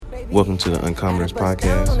Welcome to the Uncommoners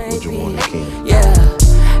Podcast with Jawan and King.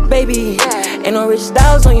 Yeah, baby, ain't no rich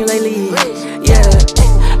dollars on you lately. Yeah,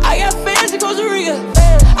 I got fans in Costa Rica.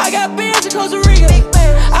 I got bands in Costa Rica.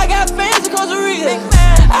 I got fans in Costa Rica.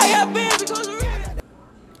 I got bands in Costa Rica.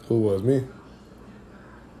 Who was me?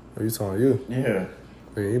 Are you talking you? Yeah.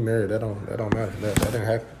 Man, he married. That don't matter. That didn't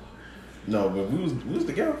happen. No, but we was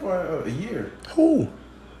together for a year. Who?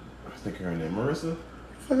 I think her name Marissa. What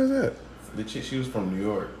the fuck is that? The chick, she was from New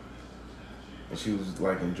York. And she was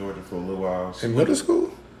like in Georgia for a little while. In middle school?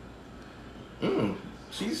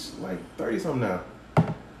 She's like 30 something now.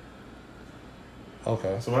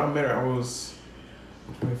 Okay. So when I met her, I'm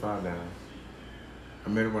 25 now. I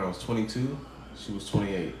met her when I was 22. She was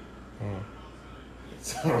 28.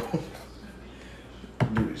 So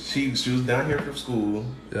she was down here from school.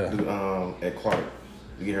 Yeah. At Clark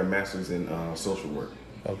to get her master's in social work.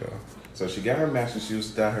 Okay. So she got her master's. She was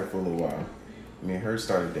down here for a little while. Me and her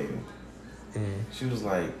started dating. She was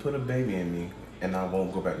like, "Put a baby in me, and I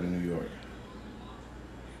won't go back to New York."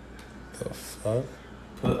 The fuck?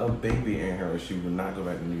 Put a baby in her, or she would not go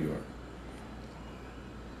back to New York.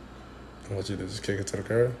 I want you to just kick it to the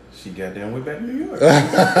curb? She got down, went back to New York.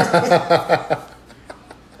 I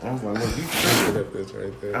was like, "Look, you tripping. That's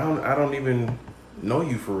right there. I don't even know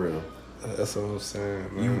you for real. That's what I'm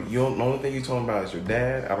saying, man. You don't. The only thing you talking about is your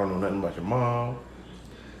dad. I don't know nothing about your mom.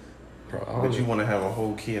 Bro, But you want to have a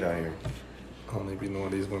whole kid out here." I don't even be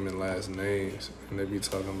knowing these women last names, and they be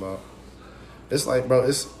talking about. It's like, bro,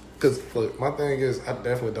 it's because look, my thing is, I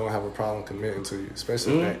definitely don't have a problem committing to you,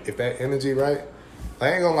 especially if that energy right.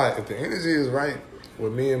 I ain't gonna lie, if the energy is right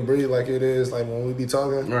with me and Bree, like it is, like when we be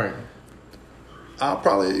talking, Right. I'll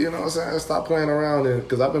probably, you know what I'm saying, stop playing around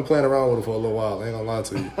because I've been playing around with her for a little while. I ain't gonna lie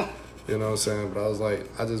to you, you know what I'm saying. But I was like,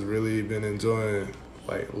 I just really been enjoying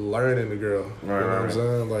like learning the girl, Right, you know what I'm right.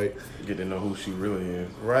 saying, like. Get to know who she really is.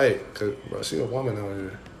 Right, cause bro, she a woman out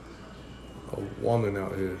here. A woman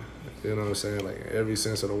out here. You know what I'm saying? Like in every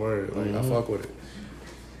sense of the word. Like I fuck with it.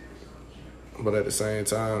 But at the same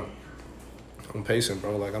time, I'm patient,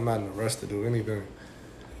 bro. Like I'm not in a rush to do anything.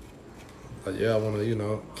 Like yeah, I wanna,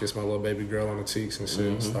 kiss my little baby girl on the cheeks and shit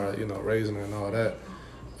and start, raising her and all that.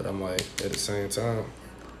 But I'm like, at the same time,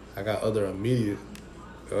 I got other immediate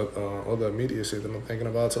shit that I'm thinking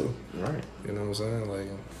about too. Right. You know what I'm saying? Like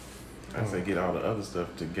I say get all the other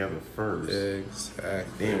stuff together first.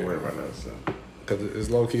 exactly. Then worry about that stuff. Cause it's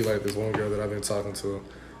low key like this one girl that I've been talking to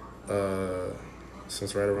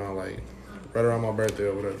since right around my birthday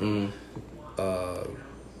or whatever.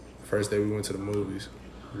 First day we went to the movies,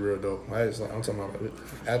 real dope. I'm talking about like,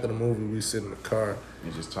 after the movie we sit in the car,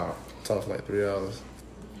 You just talk. talked for like 3 hours,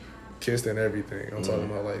 kissed and everything. I'm talking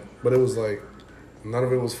about like, but it was like none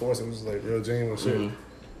of it was forced. It was like real genuine shit.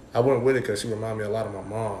 I went with it because she reminded me a lot of my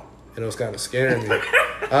mom. And it was kind of scaring me.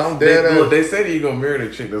 I'm dead. They say that you're going to marry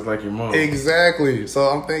the chick that's like your mom. Exactly. So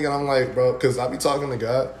I'm thinking, I'm like, bro, because I be talking to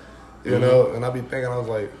God, you know, and I be thinking, I was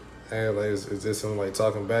like, hey, like, is this him like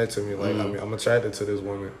talking back to me? Like, I mean, I'm attracted to this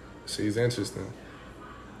woman. She's interesting.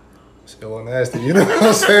 She a little nasty, you know what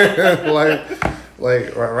I'm saying?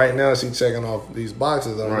 like right now, she checking off these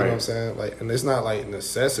boxes, you know what I'm saying? Like, and it's not like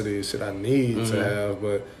necessity, shit I need to have,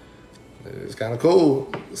 but it's kind of cool.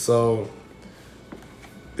 So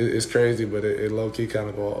it's crazy, but it low key kind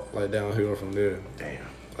of go like downhill from there. Damn.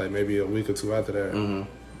 Like maybe a week or two after that.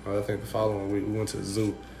 I think the following week we went to the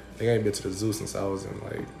zoo. I think I ain't been to the zoo since I was in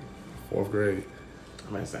like 4th grade.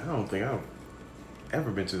 I mean, I don't think I've ever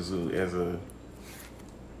been to the zoo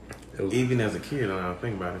even as a kid. I don't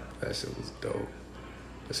think about it. That shit was dope.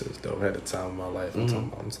 I had the time of my life. I'm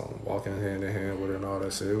talking walking hand in hand with her and all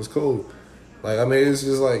that shit. It was cool. Like, I mean, it's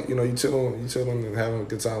just like, you chilling and having a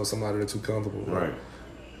good time with somebody that's too comfortable. Right.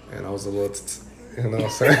 And I was a little, you know what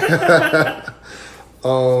I'm saying?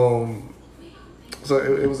 So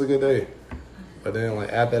it was a good day. But then,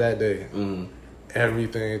 like, after that day,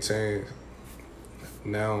 everything changed.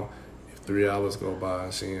 Now, if 3 hours go by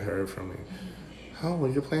and she ain't heard from me, oh,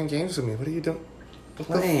 well, you're playing games with me. What are you doing?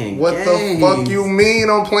 What the fuck you mean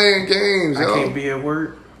I'm playing games, yo? I can't be at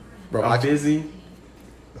work. Bro, I'm busy.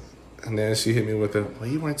 And then she hit me with the, well,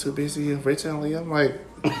 you weren't too busy originally. I'm like,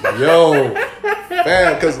 yo,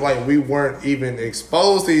 man, because like we weren't even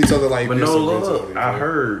exposed to each other like but this. No, look, I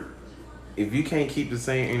heard if you can't keep the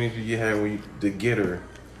same energy you had when you to get her,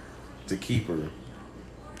 to keep her,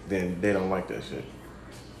 then they don't like that shit.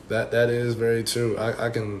 That is very true. I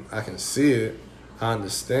can see it. I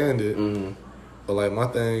understand it. But like my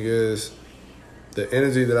thing is, the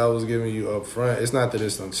energy that I was giving you up front, it's not that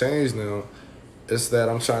it's done changed now. It's that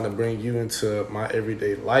I'm trying to bring you into my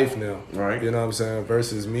everyday life now. Right. You know what I'm saying?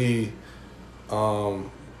 Versus me,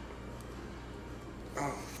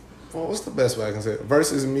 well, what's the best way I can say it?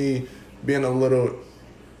 Versus me being a little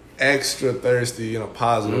extra thirsty in a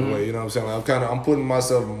positive way. You know what I'm saying? Like I'm putting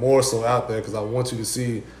myself more so out there because I want you to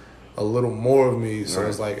see a little more of me. So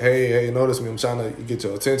it's like, hey, notice me. I'm trying to get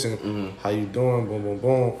your attention. How you doing? Boom, boom,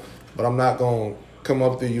 boom. But I'm not gonna come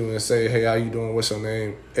up to you and say, hey, how you doing? What's your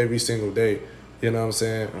name? Every single day. You know what I'm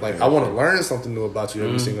saying? Like I want to learn something new about you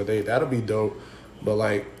every single day. That'll be dope. But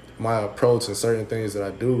like my approach and certain things that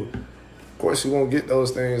I do, of course you won't get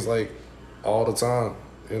those things like all the time.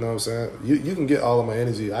 You know what I'm saying? You can get all of my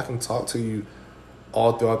energy. I can talk to you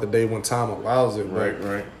all throughout the day when time allows it.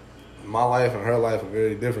 Right. My life and her life are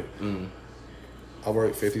very different. I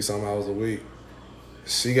work 50-some hours a week.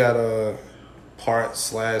 She got a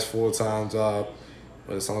part/full-time job,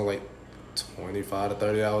 but it's only like 25 to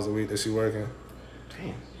 30 hours a week that she working.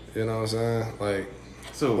 Damn. You know what I'm saying? Like,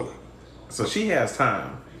 so she has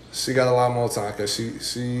time. She got a lot more time because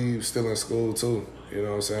she's still in school too. You know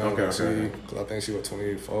what I'm saying? Okay. I think she was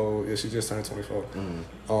 24. Yeah, she just turned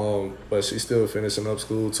 24. But she's still finishing up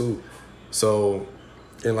school too. So,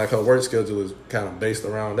 and like her work schedule is kind of based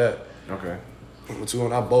around that. Okay. But you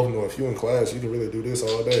and I both know if you in class, you can really do this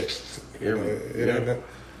all day. It ain't that.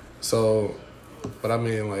 So, but I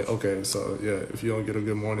mean, like, okay, so yeah, if you don't get a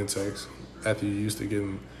good morning text after you used to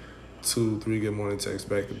getting 2-3 good morning texts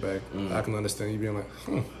back to back, I can understand you being like,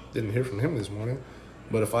 didn't hear from him this morning.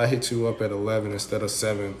 But if I hit you up at 11 instead of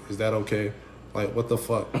 7, is that okay? Like, what the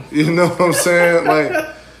fuck? You know what I'm saying?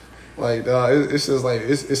 It's just like,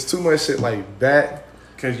 it's too much shit like that.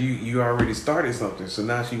 Because you already started something, so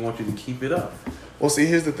now she wants you to keep it up. Well, see,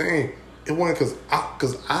 here's the thing. It wasn't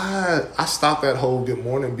because I stopped that whole good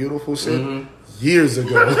morning beautiful shit years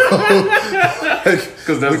ago.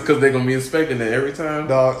 Because they're going to be expecting it every time?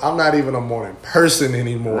 Dog, I'm not even a morning person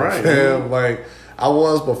anymore, right, fam. Like, I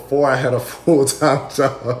was before I had a full-time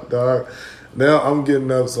job, dog. Now I'm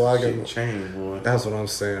getting up so I can change, boy. That's what I'm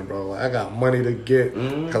saying, bro. Like, I got money to get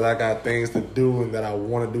because I got things to do and that I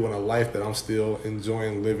want to do in a life that I'm still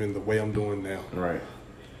enjoying living the way I'm doing now. Right.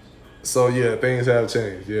 So yeah, things have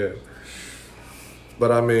changed. Yeah.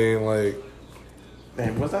 But I mean, like,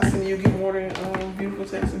 man, was I sending you get more than beautiful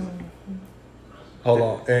Texas? Hold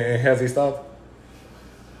on, and has he stopped?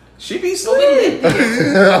 She be sleeping.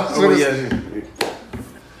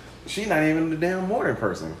 She not even the damn morning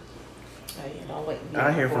person.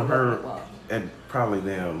 I hear from her at probably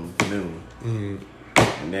damn noon,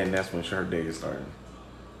 and then that's when her day is starting.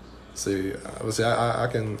 See, I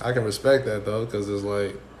can respect that though, because it's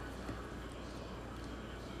like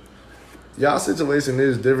y'all situation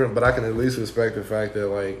is different, but I can at least respect the fact that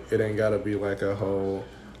like it ain't gotta be like a whole.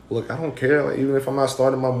 Look, I don't care. Like, even if I'm not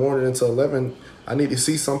starting my morning until 11, I need to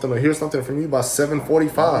see something or hear something from you by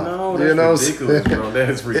 7:45. No, that's ridiculous, bro.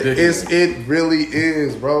 That's ridiculous. It really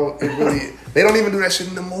is, bro. It really. They don't even do that shit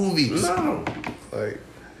in the movies. No. Like,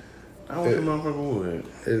 I don't think motherfucker would.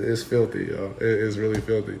 It's filthy, yo. It's really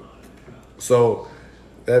filthy. So,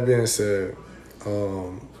 that being said,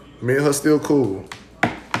 me and her still cool.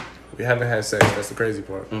 We haven't had sex. That's the crazy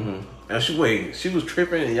part. Now she was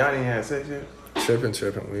tripping and y'all didn't have sex yet? Tripping.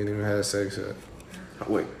 We ain't even had sex yet.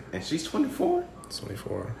 Wait, and she's 24?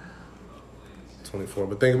 24.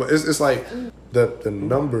 But think about it's like the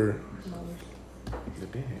number.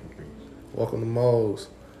 Welcome to Moe's.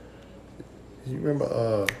 You remember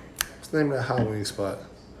what's the name of that hot wing spot?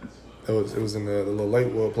 It was in the little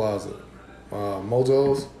Lakewood Plaza.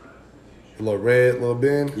 Mojo's, the little red little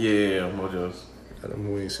bin. Yeah, Mojo's.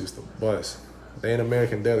 Them wings used to bust. They ain't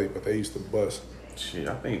American Deli, but they used to bust. Shit,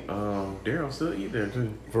 I think Daryl still eat there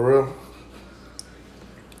too. For real?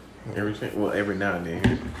 Every now and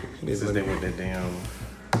then. Since they with that damn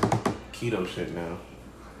keto shit now.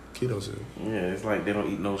 Keto shit? Yeah, it's like they don't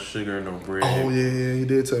eat no sugar, no bread. Oh yeah, you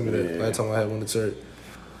did tell me that. Yeah. Last time I had one to church.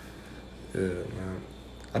 Yeah, man.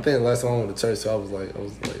 I think the last time I went to church, I was like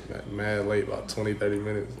mad late, about 20, 30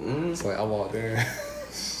 minutes. It's like I walked in.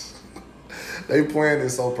 They planned it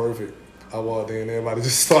so perfect. I walked in, everybody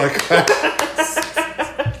just started clapping.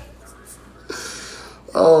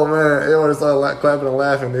 Oh man, everybody started clapping and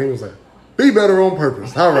laughing. Then he was like, "Be better on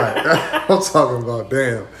purpose." All right, I'm talking about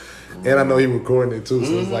damn. And I know he recording it too,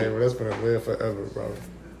 so it's like, well, that's gonna live forever, bro.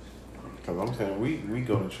 Cause I'm saying we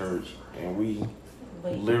go to church and we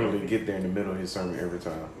literally get there in the middle of his sermon every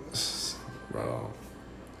time. Bro,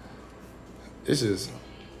 it's just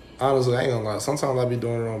honestly, I ain't gonna lie. Sometimes I be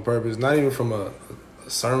doing it on purpose, not even from a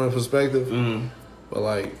sermon perspective, but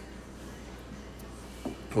like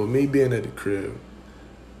with me being at the crib,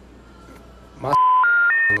 my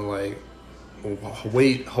like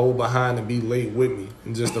hold behind and be late with me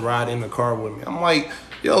and just to ride in the car with me. I'm like,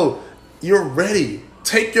 yo, you're ready.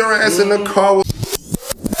 Take your ass in the car with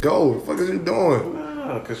go. What the fuck is you doing?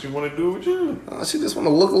 Nah, because she want to do it with you. She just want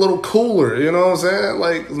to look a little cooler, you know what I'm saying?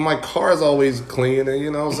 Like, my car's always clean, and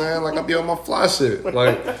you know what I'm saying? Like, I be on my fly shit.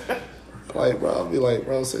 Like, bro, I'll be like,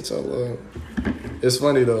 bro, sit your little... It's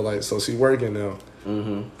funny, though, like, so she working now.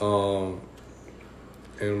 Mm-hmm.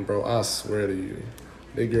 And, bro, I swear to you,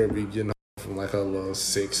 that girl be getting home from, like, her little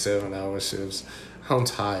 6-7 hour shifts. I'm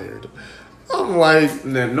tired. I'm like...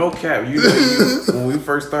 No cap. You when we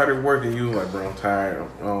first started working, you were like, bro, I'm tired.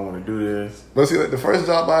 I don't want to do this. But see, like, the first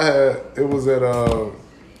job I had, it was at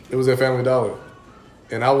Family Dollar.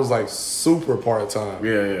 And I was, like, super part-time.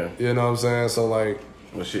 Yeah. You know what I'm saying? So, like...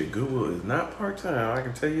 Well, shit, Google is not part-time. I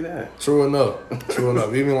can tell you that. True enough.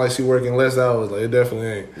 Even like she working less hours, like, it definitely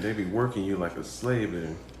ain't. They be working you like a slave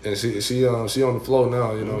then. And she on the floor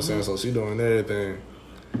now, you know what I'm saying? So she doing everything.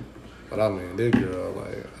 But I mean, this girl,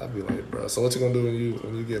 like, I be like, bro, so what you gonna do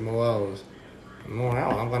when you get more hours? More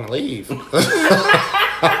hours, I'm gonna leave.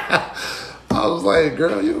 I was like,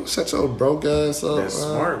 girl, you shut your broke ass up. That's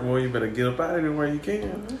smart, boy. You better get up out of there where you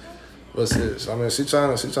can. But shit, I mean, she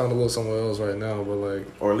trying to look somewhere else right now, but like,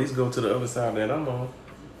 or at least go to the other side that I'm on.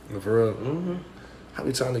 For real. Mm-hmm. I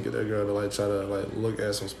be trying to get that girl to like try to like look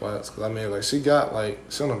at some spots, cause I mean, like, she got like,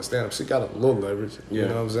 she don't understand. She got a little leverage. Yeah. You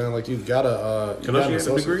know what I'm saying? Like, you gotta. Can she have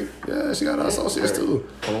a degree? Yeah, she got her associates too.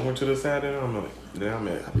 I went to the side that I'm like, damn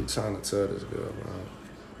it. I be trying to tell this girl,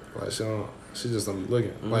 bro. Like, she just don't be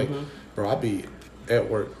looking. Mm-hmm. Like, bro, I be at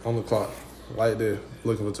work on the clock, like this,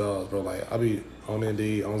 looking for jobs, bro. Like, I be on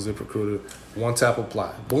Indeed, on ZipRecruiter, one tap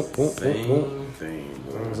apply. Boom, boom, boom, boom. Thing,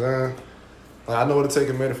 you know what I'm saying? Like, I know it'll take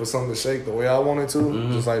a minute for something to shake the way I want it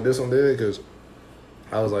to, just like this one did, because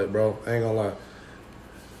I was like, bro, I ain't gonna lie.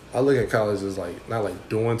 I look at college as like, not like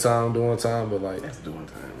doing time, but like... That's doing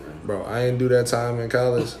time, bro. I ain't do that time in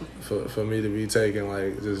college for me to be taking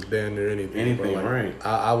like just damn near anything. Anything, like, right.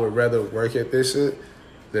 I would rather work at this shit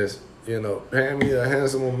that's, you know, paying me a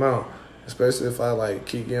handsome amount. Especially if I like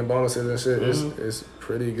keep getting bonuses and shit, it's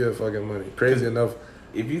pretty good fucking money. Crazy enough.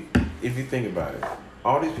 If you think about it,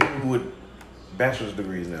 all these people with bachelor's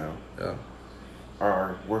degrees now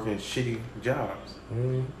are working shitty jobs.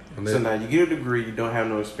 Mm-hmm. So now you get a degree, you don't have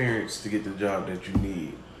no experience to get the job that you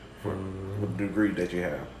need for the degree that you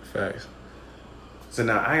have. Facts. So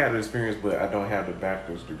now I got the experience, but I don't have the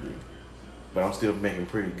bachelor's degree, but I'm still making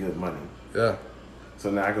pretty good money. Yeah.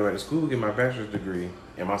 So now I go back to school, get my bachelor's degree.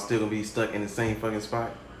 Am I still gonna be stuck in the same fucking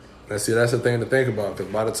spot? Now, see, that's the thing to think about,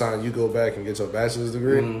 because by the time you go back and get your bachelor's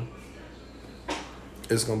degree,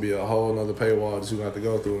 it's gonna be a whole nother paywall that you gonna have to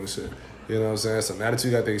go through and shit. You know what I'm saying? So now that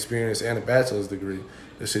you got the experience and a bachelor's degree,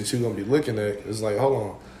 the shit you gonna be looking at is like, hold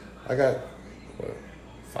on, I got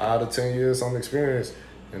 5 to 10 years some experience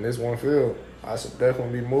in this one field. I should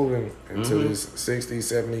definitely be moving into this 60,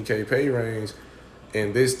 70K pay range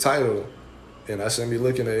in this title. And I shouldn't be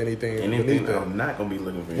looking at anything beneath that. I'm not going to be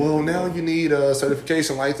looking for anything. Well, now you need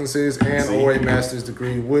certification licenses or a master's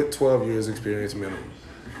degree with 12 years experience minimum.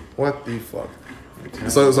 What the fuck?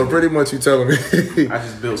 So pretty much you telling me. I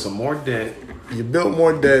just built some more debt. You built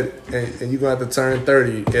more debt, and you're going to have to turn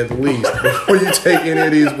 30 at least before you take any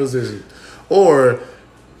of these positions. Or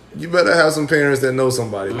you better have some parents that know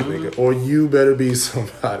somebody, nigga. Or you better be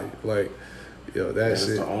somebody. Like, yo, that's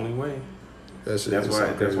the only way. That's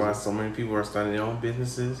why so many people are starting their own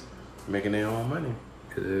businesses, making their own money.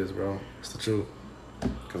 It is, bro. It's the truth.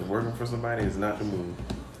 Because working for somebody is not the move.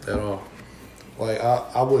 At all. Like,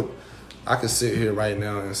 I could sit here right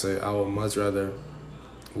now and say I would much rather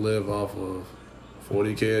live off of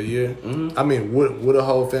 $40K a year. I mean, with a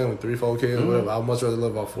whole family, 3-4 kids, whatever. I'd much rather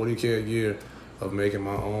live off $40K a year of making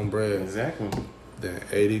my own bread. Exactly. Than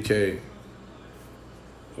 $80K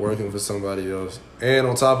working for somebody else. And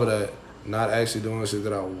on top of that, not actually doing shit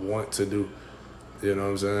that I want to do. You know what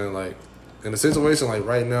I'm saying? Like, in a situation like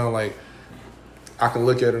right now, like, I can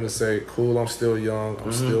look at it and say, cool, I'm still young.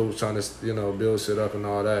 I'm still trying to, you know, build shit up and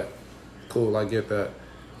all that. Cool, I get that.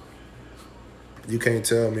 You can't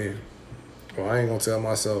tell me, or I ain't gonna tell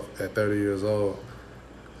myself at 30 years old,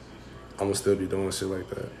 I'm gonna still be doing shit like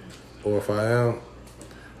that. Or if I am,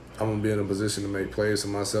 I'm gonna be in a position to make plays for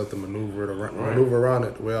myself to maneuver around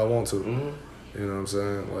it the way I want to. You know what I'm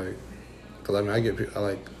saying? Like, because I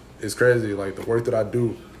mean, it's crazy. Like, the work that I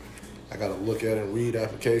do, I got to look at and read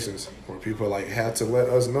applications where people, like, have to let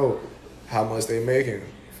us know how much they making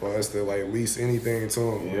for us to, like, lease anything to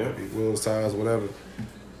them. Yeah. Be wheels, tires, whatever.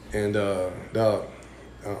 And, dog,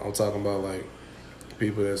 I'm talking about, like,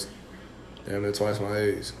 people that's damn near twice my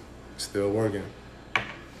age, still working,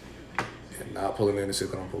 and not pulling in the shit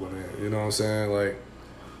that I'm pulling in. You know what I'm saying? Like,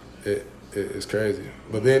 it's crazy.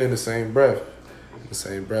 But then in the same breath,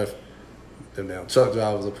 them damn truck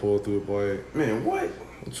drivers are pulled through, boy. Man, what?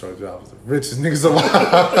 I'm truck drivers, the richest niggas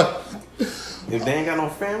alive. If they ain't got no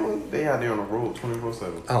family, they out there on the road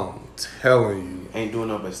 24/7. I'm telling you, ain't doing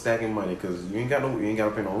nothing but stacking money because you ain't got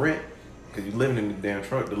to pay no rent because you living in the damn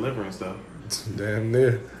truck delivering stuff. Damn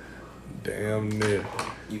near.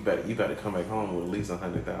 You better come back home with at least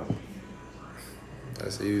 100,000.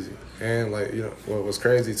 That's easy. And like, you know, what was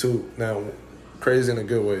crazy too. Now, crazy in a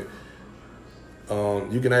good way.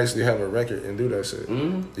 You can actually have a record and do that shit.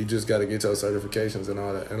 Mm-hmm. You just got to get your certifications and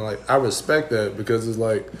all that. And like, I respect that because it's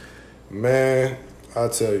like, man, I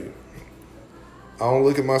tell you, I don't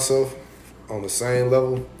look at myself on the same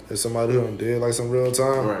level as somebody who did like some real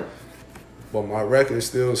time. Right. But my record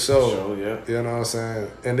still shows. Yeah. You know what I'm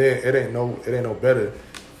saying? And then it ain't no better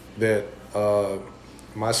that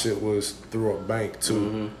my shit was through a bank too.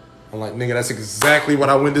 Mm-hmm. I'm like, nigga, that's exactly what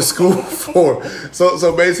I went to school for.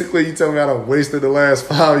 So basically, you tell me I done wasted the last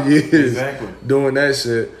 5 years doing that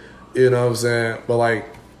shit. You know what I'm saying? But like,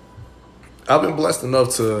 I've been blessed enough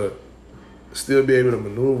to still be able to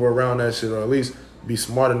maneuver around that shit, or at least be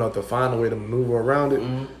smart enough to find a way to maneuver around it,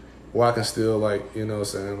 where I can still, like, you know what I'm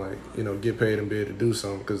saying, like, you know, get paid and be able to do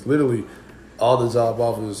something. Because literally, all the job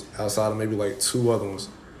offers outside of maybe like 2 other ones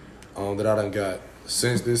that I done got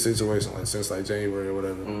since this situation, like since like January or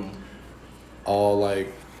whatever, all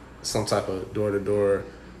like some type of door-to-door,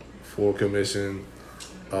 full commission,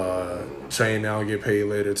 train now and get paid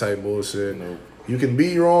later type bullshit. Nope. You can be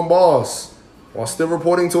your own boss while still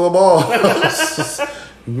reporting to a boss.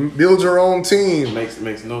 Build your own team.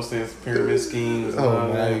 Makes no sense. Pyramid schemes. Oh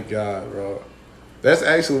my God, bro. That's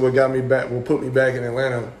actually what got me back. What put me back in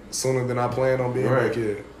Atlanta sooner than I planned on being back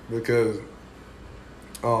here, because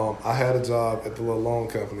I had a job at the little loan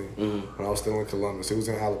company when I was still in Columbus. It was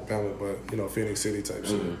in Alabama, but you know, Phoenix City type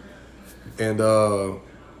shit. And I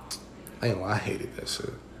ain't lie, I hated that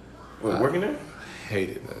shit. What, working there?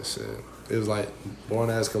 Hated that shit. It was like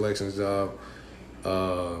boring ass collections job.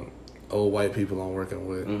 Old white people I'm working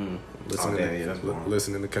with,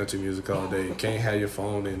 listening to country music all day. Can't have your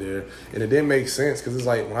phone in there, and it didn't make sense because it's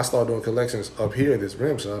like when I started doing collections up here at this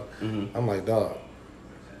rim shop, I'm like, dog,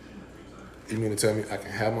 you mean to tell me I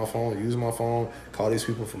can have my phone, use my phone, call these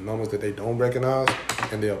people from numbers that they don't recognize,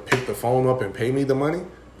 and they'll pick the phone up and pay me the money?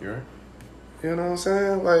 Yeah. You know what I'm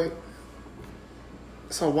saying? Like,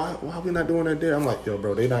 so why we not doing that there? I'm like, yo,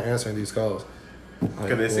 bro, they not answering these calls. Like,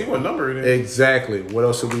 can they see what number it is? Exactly. What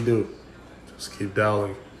else should we do? Just keep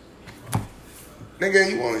dialing.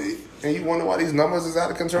 Nigga, you wonder why these numbers is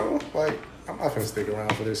out of control? Like, I'm not finna stick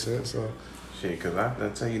around for this shit, so. Shit, cause I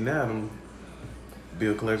tell you now, them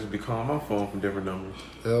bill collectors be calling my phone from different numbers.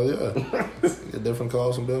 Hell yeah. Get different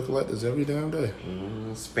calls from bill collectors every damn day.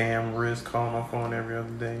 Spam risk calling my phone every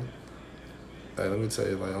other day. Hey, let me tell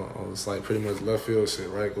you, like, it's like pretty much left field shit,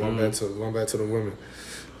 right? Going back to the women.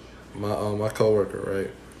 My coworker,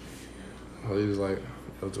 right? He was like,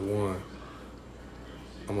 yo, Jawan,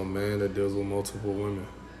 I'm a man that deals with multiple women.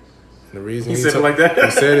 And the reason he said it like that?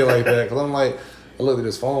 He said it like that. Because I'm like, I looked at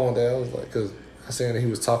his phone one day. I was like, because I seen that he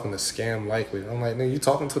was talking to Scam Likely. I'm like, nigga, you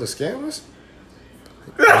talking to the scammers?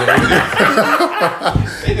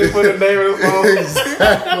 They just put a name in his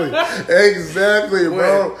phone. Exactly,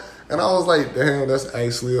 bro. And I was like, damn, that's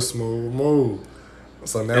actually a smooth move.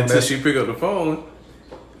 So now until she pick up the phone.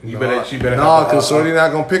 She better. No, because Shorty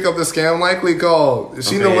not gonna pick up the Scam Likely call.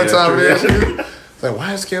 She know what time it is. It's like,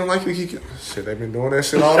 why is Scam Likely? Shit, they been doing that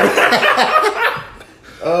shit all day. I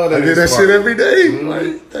get that shit every day.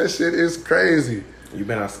 Like, that shit is crazy. You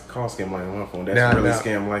better not call Scam Likely on my phone. That's really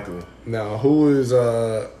Scam Likely. Now, who is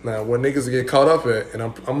now what niggas get caught up at? And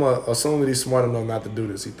I'm assuming he's smart enough not to do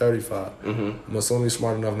this. He's 35. I'm assuming he's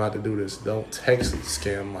smart enough not to do this. Don't text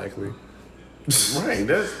Scam Likely. Right,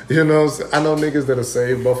 that's you know, I know niggas that'll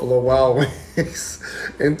say Buffalo Wild Wings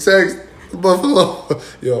and text Buffalo.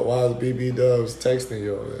 Yo, why is BB Dubs texting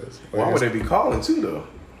your ass? Like, why would they be calling too though?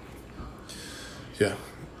 Yeah,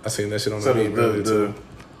 I seen that shit on the meme earlier too.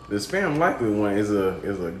 The Spam Likely one is a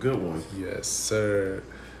good one. Yes, sir.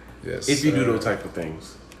 Yes. If you do those type of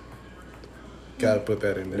things, gotta put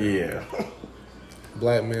that in there. Yeah.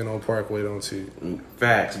 Black men on Parkway don't cheat.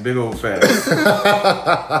 Facts, big old facts.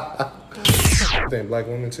 Think black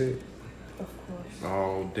women cheat? Of course.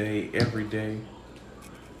 All day, every day.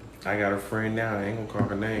 I got a friend now. I ain't gonna call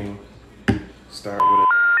her name. Start with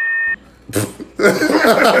a.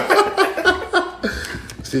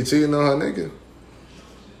 She cheating on her nigga.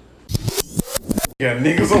 Yeah,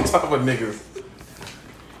 niggas on top of niggas.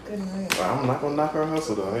 Good night. Well, I'm not gonna knock her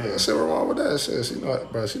hustle though. Yeah. Shit wrong with that shit. She know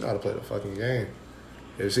how to play the fucking game.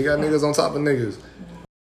 If she got niggas on top of niggas,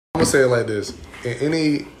 I'm gonna say it like this: and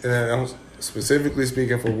I'm specifically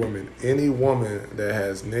speaking for women. Any woman that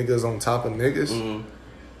has niggas on top of niggas,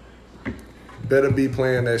 better be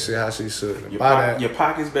playing that shit how she should. Your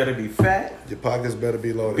pockets better be fat. Your pockets better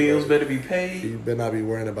be loaded. Bills better be paid. You better not be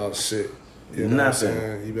worrying about shit. You know Nothing. What I'm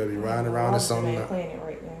saying? You better be riding around in something. Playing it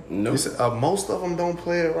right now. Nope. Most of them don't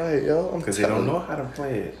play it right, yo. Because they don't know how to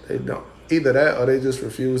play it. They don't. Either that or they just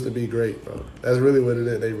refuse to be great, bro. That's really what it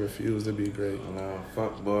is. They refuse to be great. No,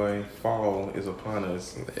 fuck boy. Fall is upon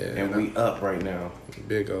us. Yeah, and we up right now.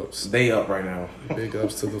 Big ups. They up right now. Big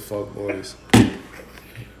ups to the fuck boys.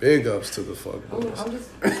 Big ups to the fuck boys. I'm just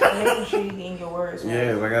making sure you getting your words right.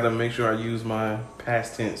 Yeah, I gotta make sure I use my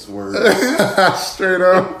past tense words. Straight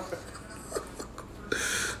up.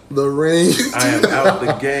 The ring. I am out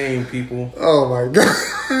the game, people. Oh my god.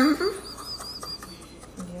 Yeah.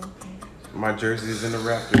 My jersey is in the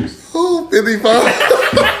Raptors. Ooh, 55.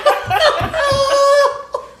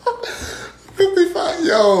 55.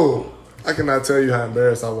 Yo. I cannot tell you how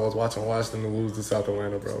embarrassed I was watching Washington lose to South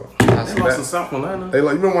Atlanta, bro. They lost to South Carolina. You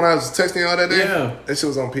remember when I was texting y'all that day? Yeah. That shit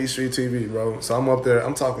was on Peachtree TV, bro. So I'm up there.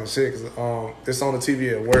 I'm talking shit because it's on the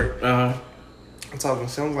TV at work. Uh-huh. I'm talking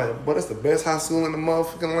shit. I'm like, boy, that's the best high school in the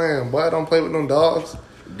motherfucking land. Boy, I don't play with them dogs.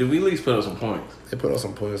 Did we at least put up some points? They put up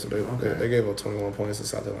some points. They gave up 21 points to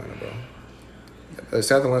South Atlanta, bro.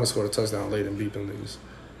 South Atlanta scored a touchdown late and beat them niggas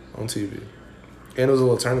on TV. And it was a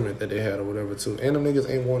little tournament that they had or whatever, too. And them niggas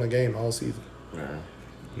ain't won a game all season. Yeah.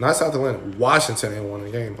 Not South Atlanta. Washington ain't won a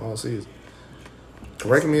game all season.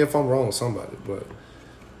 Correct me if I'm wrong, somebody, but...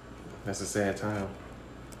 That's a sad time.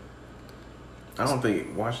 I don't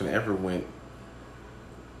think Washington ever went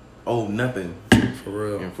nothing For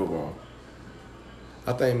real. in football.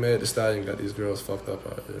 I think Meg Thee Stallion got these girls fucked up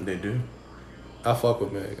out there. They do. I fuck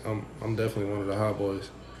with Meg. I'm definitely one of the hot boys.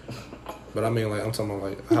 But I mean, like, I'm talking about,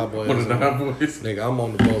 like, hot boys. One of the hot boys. Nigga, I'm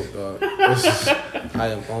on the boat, dog. I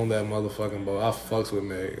am on that motherfucking boat. I fucks with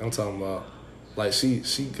Meg. I'm talking about, like, she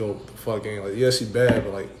go the fuck in. Like, yeah, she bad,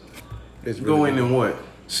 but, like, it's really Go in and what?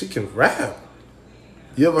 She can rap.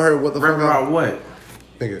 You ever heard what the Rap fuck about what?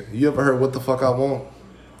 Nigga, you ever heard what the fuck I want?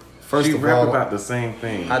 First She of rap all, about the same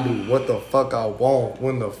thing. I do what the fuck I want,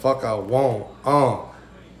 when the fuck I want.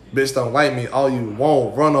 Bitch don't like me, all you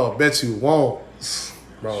want. Run up, bet you won't.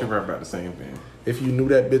 Bro, She rap about the same thing. if you knew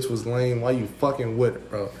that bitch was lame, why you fucking with it,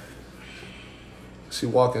 bro? She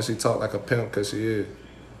walk and she talk like a pimp because she is.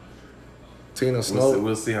 Tina Snow.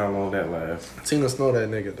 We'll see how long that lasts. Tina Snow that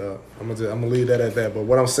nigga, dog. I'm gonna leave that at that. But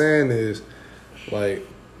what I'm saying is, like,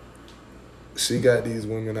 she got these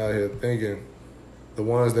women out here thinking, the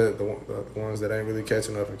ones that ain't really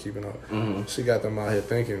catching up and keeping up. Mm-hmm. She got them out here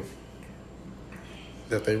thinking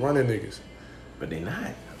that they running niggas. But they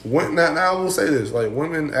not. Now I will say this, like,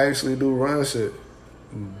 women actually do run shit,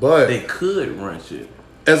 but They could run shit.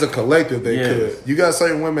 as a collective they Yes. could. You got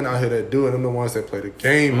certain women out here that do it. Them the ones that play the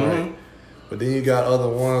game Mm-hmm. right. But then you got other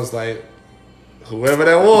ones like whoever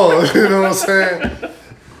that was, you know what I'm saying?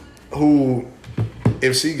 Who,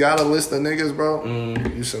 if she got a list of niggas, bro,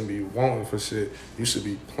 you shouldn't be wanting for shit. You should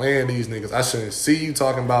be playing these niggas. I shouldn't see you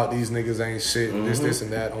talking about these niggas ain't shit and this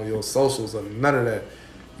and that on your socials or none of that.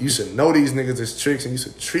 You should know these niggas is tricks and you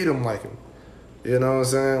should treat them like them. You know what I'm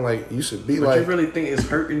saying? Like, you should be But like... you really think it's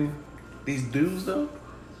hurting these dudes though?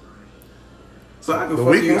 So I can The fuck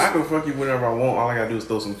you. weakness? I can fuck you whenever I want. All I gotta do is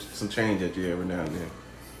throw some change at you every now and then.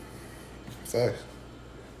 Facts.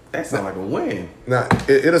 That sounds like a win. Nah,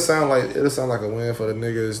 it'll sound like a win for the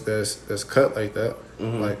niggas that's cut like that.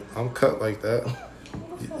 Like, I'm cut like that.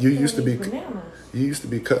 You used to be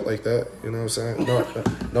cut like that. You know what I'm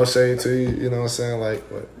saying? No shade to you. You know what I'm saying? Like,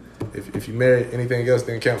 but if you married, anything else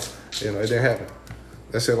didn't count. You know, it didn't happen.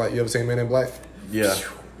 That shit, like, you ever seen Men in Black? Yeah.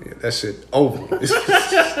 Yeah, that shit over.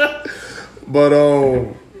 But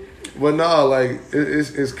no, like,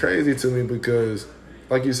 it's crazy to me because,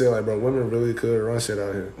 like you said, like, bro, women really could run shit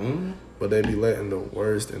out here. But they be letting the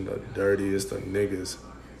worst and the dirtiest of niggas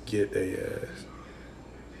get their ass.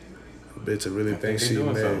 A bitch will really think she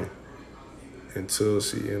made something. until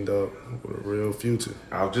she end up with a real future.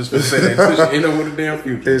 I was just gonna say that until she end up with a damn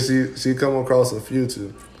future. And she come across a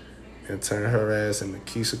future and turn her ass into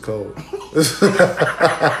Keisha Cole.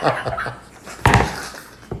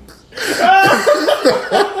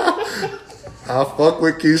 I fuck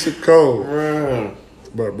with Keisha Cole. Bruh.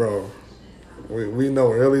 But, bro, we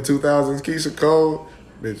know early 2000s Keisha Cole,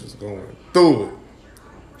 bitch was going through it.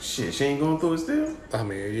 Shit, she ain't going through it still? I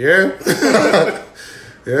mean, yeah.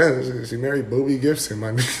 Yeah, she married Booby Gibson,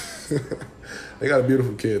 my nigga. They got a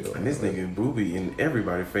beautiful kid, though. And this nigga Booby and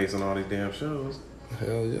everybody facing all these damn shows.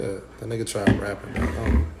 Hell yeah. That nigga tried rapping,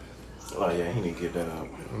 bro. Oh yeah, he need to get that up.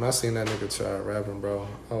 When I seen that nigga try rapping, bro,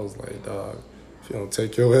 I was like, dog, if you don't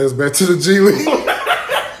take your ass back to the G League.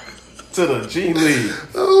 To the G League.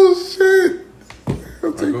 Oh, shit.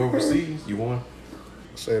 Go overseas, you won.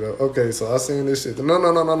 Straight up. Okay, so I seen this shit. No.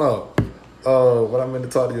 What I meant to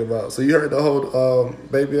talk to you about. So you heard the whole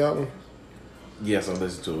Baby album? Yes, I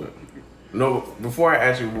listened to it. No, before I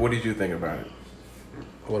ask you, what did you think about it?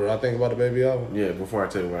 What did I think about the Baby album? Yeah, before I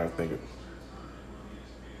tell you what I think.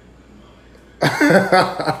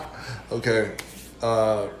 Okay.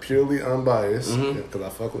 Purely unbiased, because I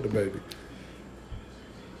fuck with the Baby.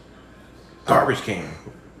 Garbage can.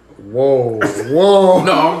 Whoa.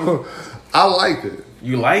 No. I like it.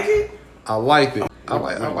 You like it? I like it. I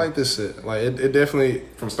like this shit. Like it definitely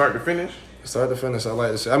from start to finish. Start to finish, I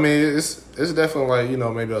like this shit. I mean, it's definitely like, you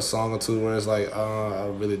know, maybe a song or two where it's like I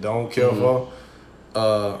really don't care for.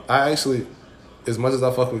 I actually, as much as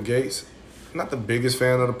I fuck with Gates, not the biggest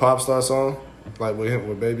fan of the Pop Star song. Like with him,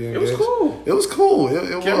 with Baby and Gates. It was cool. It was cool.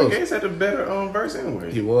 It Kevin was. Gates had the better verse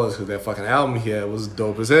anyway. He was, because that fucking album he had was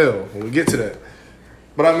dope as hell. When we get to that.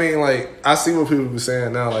 But I mean, like, I see what people be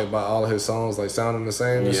saying now, like, about all of his songs, like, sounding the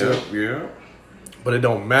same and shit. Yeah. But it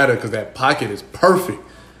don't matter, because that pocket is perfect.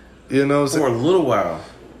 You know what I'm saying? For a little while.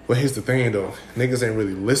 But here's the thing, though. Niggas ain't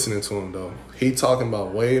really listening to him, though. He talking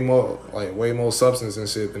about way more substance and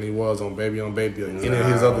shit than he was on Baby or any of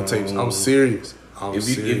his other tapes. I'm serious.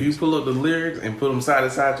 If you pull up the lyrics and put them side to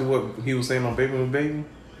side to what he was saying on Baby,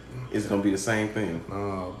 it's gonna be the same thing.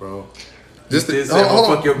 Nah, bro. Just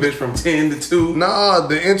fuck your bitch from 10 to 2. Nah,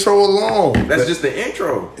 the intro alone. That's just the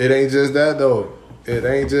intro. It ain't just that though. It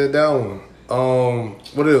ain't just that one.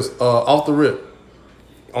 What is Off the Rip?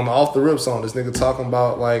 On the Off the Rip song, this nigga talking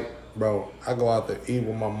about like, bro, I go out to eat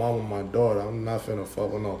with my mom and my daughter. I'm not finna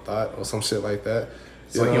fuck with no thought or some shit like that.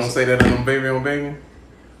 So you don't say that on Baby?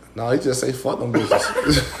 No, he just say fuck them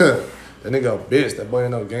bitches. That nigga a bitch. That boy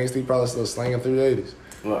ain't no gangster. He probably still slanging through the 80s.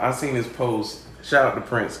 Well, I seen his post. Shout out to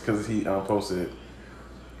Prince because he posted it.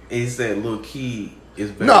 He said Lil Key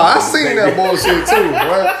is better. No, I seen that bullshit too,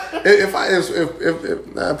 bro.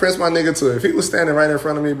 If Prince my nigga too, if he was standing right in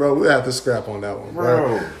front of me, bro, we'd have to scrap on that one,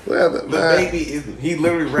 bro. The Baby he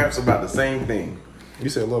literally raps about the same thing. You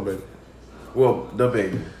said Lil Baby. Well, the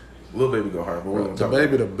Baby. Lil Baby go hard, bro. The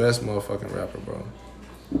Baby the best motherfucking rapper, bro.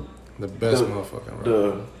 The best motherfucking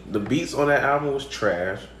rapper. The beats on that album was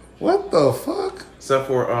trash. What the fuck? Except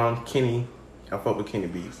for Kenny. I fuck with Kenny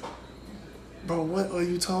beats. Bro, what are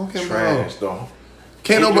you talking trash, about? Though.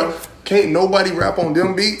 Can't nobody rap on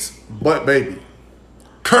them beats but Baby.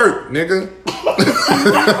 Kurt, nigga.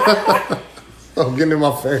 I'm getting in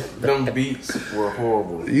my face. Them beats were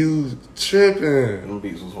horrible. You tripping. Them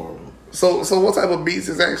beats was horrible. So what type of beats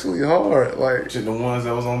is actually hard? Like the ones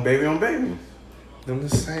that was on Baby. Them the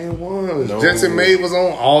same ones. No. Jensen Maid was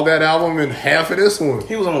on all that album and half of this one.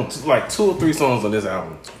 He was on like 2 or 3 songs on this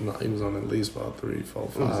album. No, he was on at least about 3, 4,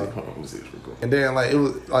 5. And then like it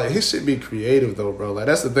was like his shit be creative though, bro. Like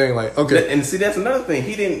that's the thing. Like okay, and see that's another thing.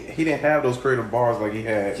 He didn't have those creative bars like he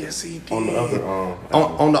had. Yes, he did. On the other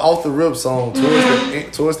on the Off the Rip song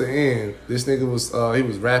towards the end, this nigga was he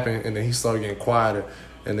was rapping and then he started getting quieter,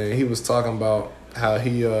 and then he was talking about how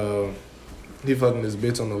he fucking this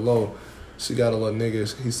bitch on the low. She got a little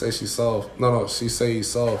nigga. He say she soft. No, she say he's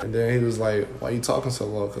soft. And then he was like, "Why you talking so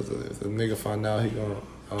low? Because if the nigga find out, he gonna.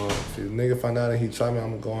 If the nigga find out and he try me,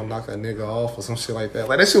 I'm gonna go and knock that nigga off or some shit like that.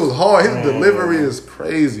 Like that shit was hard. His delivery is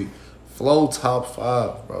crazy. Flow top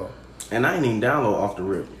 5, bro. And I ain't even download Off the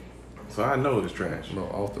Rip, so I know it's trash. Bro,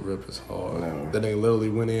 Off the Rip is hard. No. That nigga literally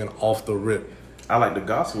went in off the rip. I like the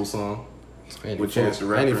gospel song with Chance the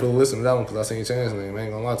Rapper. I ain't even listen to that one because I seen Chance name. I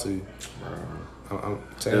ain't gonna lie to you.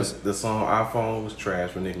 The song iPhone was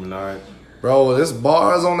trash with Nicki Minaj. Bro, there's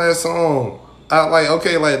bars on that song.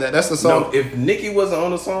 That's the song. No, if Nicki wasn't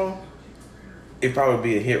on the song, it'd probably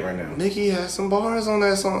be a hit right now. Nicki has some bars on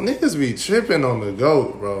that song. Niggas be tripping on the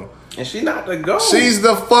GOAT, bro. And she not the GOAT. She's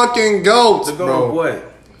the fucking GOAT, the GOAT bro. Of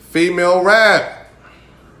what? Female rap.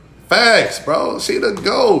 Facts, bro. She the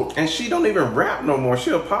GOAT. And she don't even rap no more.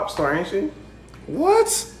 She a pop star, ain't she?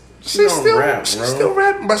 What? She's still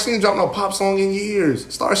rapping, but she ain't dropped no pop song in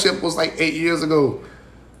years. Starship was like 8 years ago.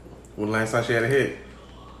 When the last time she had a hit?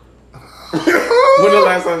 When the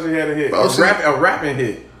last time she had a hit? Bro, a rapping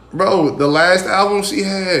hit. Bro, the last album she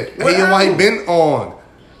had, Hey Your White Been On.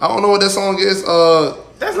 I don't know what that song is.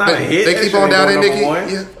 That's not a hit. They keep on down there, Nicki.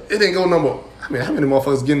 Yeah, it didn't go number. I mean, how many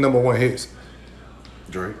motherfuckers getting number 1 hits?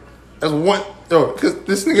 Drake. That's one. Because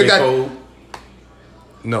this nigga got. Cole.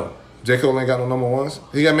 No. J. Cole ain't got no number 1s.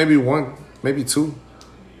 He got maybe 1, maybe 2.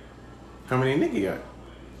 How many Nicki got?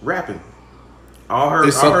 Rapping. All her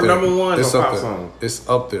number 1s on pop song. It's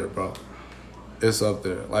up there, bro. It's up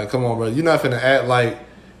there. Like, come on, bro. You're not finna act like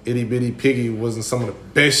Itty Bitty Piggy wasn't some of the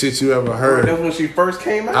best shit you ever heard. That's when she first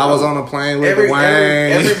came out. I was on a plane with Wayne.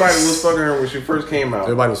 Everybody was fucking her when she first came out.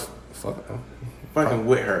 Everybody was fucking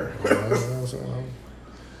with her.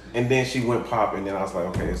 And then she went pop, and then I was like,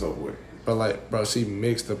 okay, it's over with. But like, bro, she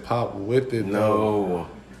mixed the pop with it. No.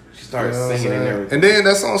 She started singing and everything. And then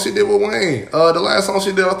that song she did with Wayne. The last song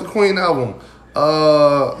she did off the Queen album.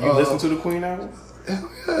 You listened to the Queen album? Hell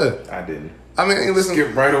yeah. I didn't. I mean, I ain't listen.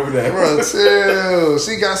 Skip right over that. Bro, chill.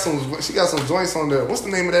 She got some joints on there. What's the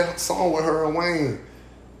name of that song with her and Wayne?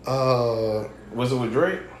 Was it with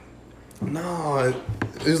Drake? No,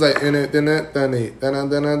 it was like hat to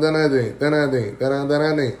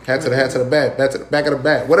the back of the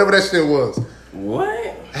back, whatever that shit was.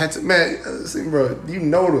 What? Man, see, bro, you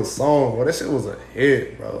know the song, bro. That shit was a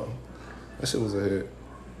hit, bro. That shit was a hit.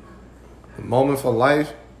 The Moment for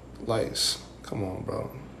Life, like, come on,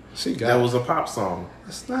 bro. She got that was a pop song.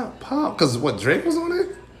 It's not pop, cause what Drake was on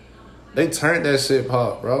it. They turned that shit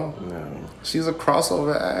pop, bro. No, she's a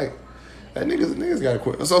crossover act. That niggas gotta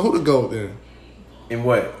quit. So who the GOAT then? In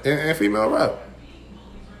what? In female rap.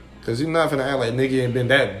 Cause you're not finna act like Nicki ain't been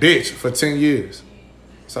that bitch for 10 years.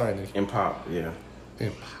 Sorry, Nicki. In pop, yeah.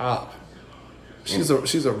 In pop. She's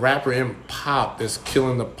a rapper in pop that's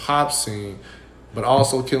killing the pop scene, but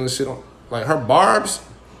also killing shit on like her barbs.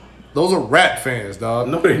 Those are rap fans, dog.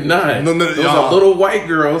 No, they're not. No, those are little white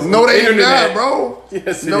girls. No, they not, bro.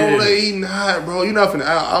 Yes, no, they not, bro. You're not finna.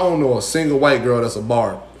 I don't know a single white girl that's a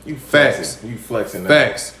barb. You facts. You flexing.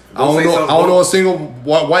 Facts. I don't know a single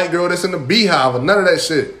white girl that's in the Beehive or none of that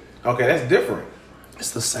shit. Okay, that's different. It's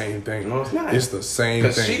the same thing. No, it's not. It's the same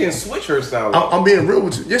thing. Because she didn't switch her style. I'm being real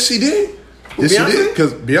with you. Yes, she did. Yes, she did.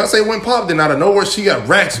 Because Beyonce went pop, then out of nowhere she got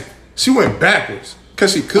ratchet. She went backwards.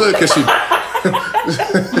 Because she could, because she...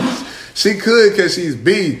 She could because she's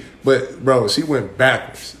B, but bro, she went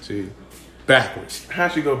backwards. Backwards.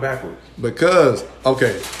 How'd she go backwards? Because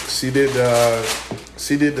she did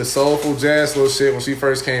the soulful jazz little shit when she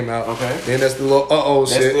first came out. Okay. Then that's the little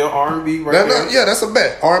shit. That's still R&B right there. Yeah, that's a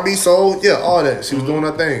bet. R&B, soul, yeah, all that. She was doing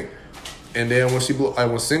her thing. And then when she blew,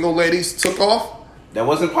 when Single Ladies took off, that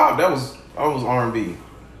wasn't pop. That was R&B.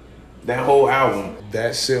 That whole album.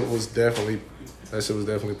 That shit was definitely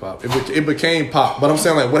pop. It became pop. But I'm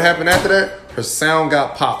saying, like, what happened after that? Her sound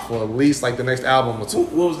got pop for at least, like, the next album or two.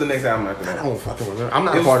 What was the next album after that? I don't fucking remember. I'm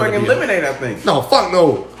not a part of it. It was fucking Lemonade, I think. No, fuck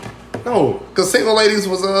no. No. Because Single Ladies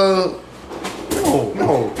was, No.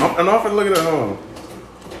 I'm off and looking at home.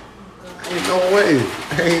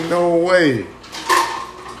 Ain't no way.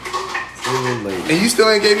 Single Ladies. And you still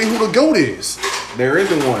ain't gave me who the GOAT is. There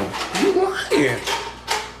isn't one. You lying.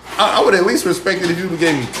 I would at least respect it if you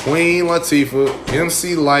gave me Queen Latifah,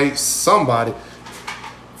 MC Lyte, somebody.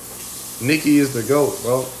 Nicki is the GOAT,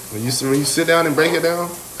 bro. When you sit down and break it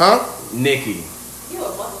down, huh? Nicki. You a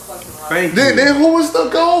motherfucking rock. Thank you. Then who is the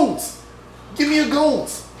GOAT? Give me a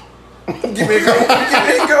GOAT. Give me a GOAT.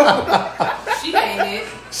 She ain't it.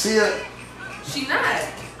 She not.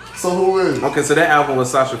 So who is? Okay, so that album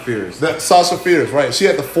was Sasha Fierce. That Sasha Fierce, right? She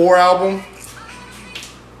had the 4 album.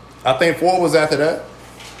 I think 4 was after that.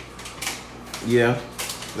 Yeah,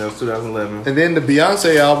 that was 2011. And then the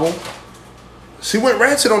Beyonce album, she went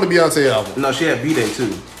ratchet on the Beyonce album. No, she had B-Day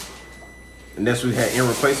too. And that's we had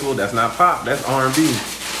Irreplaceable. That's not pop. That's R&B.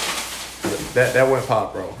 That went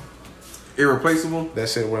pop, bro. Irreplaceable. That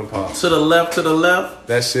shit went pop. To the left.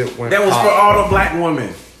 That shit went. That was pop. for all the black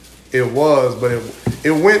women. It was, but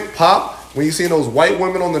it went pop when you seen those white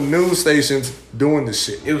women on the news stations doing the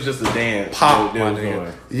shit. It was just a dance. Pop, my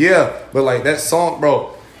nigga. Yeah, but like that song,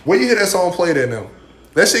 bro. Where you hear that song played at now?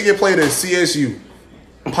 That shit get played at CSU.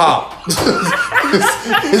 Pop.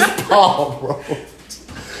 it's pop, bro.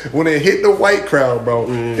 When it hit the white crowd, bro,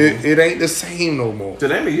 it ain't the same no more. So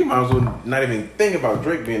that means you might as well not even think about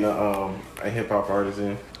Drake being a hip hop artist.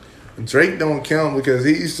 Drake don't count because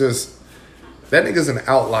he's just that nigga's an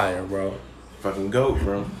outlier, bro. Fucking GOAT,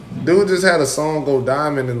 bro. Dude just had a song go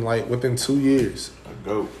diamond in like within 2 years. A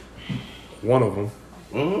GOAT. One of them.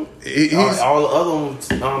 Mm-hmm. All the other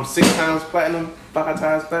ones, 6 times platinum, 5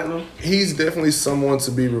 times platinum. He's definitely someone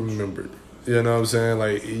to be remembered. You know what I'm saying?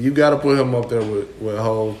 Like, you got to put him up there with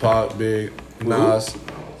Hov, Pac, Big, Nas,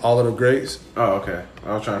 all of the greats. Oh, okay.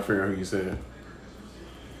 I was trying to figure out who you said.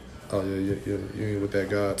 Oh, yeah, you ain't with that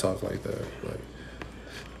guy talk like that. Like,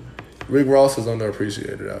 Rick Ross is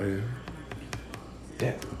underappreciated out here.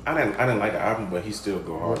 Yeah, I didn't like the album, but he still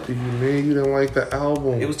go hard. What do you mean you didn't like the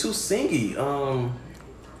album? It was too singy.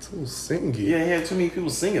 Too singy? Yeah, he had too many people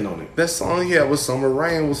singing on it. That song he had with Summer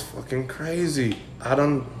Rain was fucking crazy. I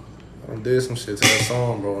done did some shit to that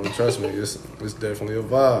song, bro. And trust me, it's definitely a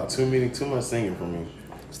vibe. Too much singing for me.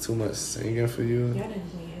 It's too much singing for you. Y'all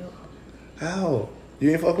didn't need How?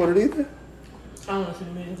 You ain't fuck with it either? I don't listen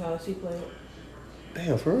to music unless she play it.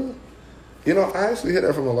 Damn, for real? You know, I actually hear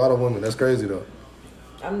that from a lot of women. That's crazy, though.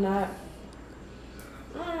 I'm not.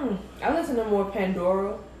 I listen to more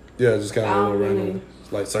Pandora. Yeah, just kind of a little random. Really.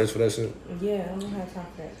 Like, search for that shit? Yeah, I don't have time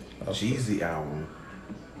for that. Jeezy album.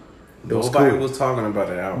 Nobody cool. Was talking about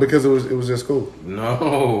that album. Because it was just cool.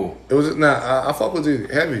 No. It was just, I fuck with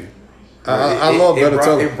Jeezy. Heavy. I love Better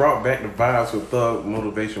Tell. It brought back the vibes with Thug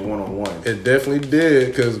Motivation 101. It definitely did,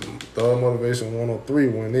 because Thug Motivation 103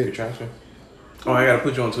 went in. Traction? Oh, I gotta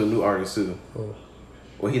put you onto a new artist too. Oh.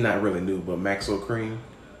 Well, he's not really new, but Maxo Cream.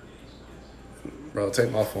 Bro,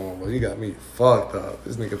 take my phone, bro. You got me fucked up.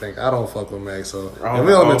 This nigga think I don't fuck with Maxo. Oh, And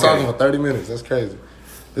we only been talking for 30 minutes. That's crazy.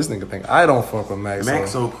 This nigga think I don't fuck with Maxo.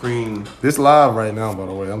 Maxo Cream. This live right now, by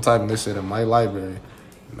the way. I'm typing this shit in my library.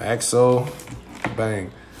 Maxo,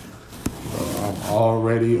 bang. Bro, I'm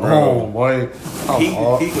already on, boy. He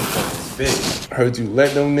can fucking spit. Heard you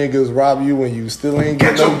let them niggas rob you when you still ain't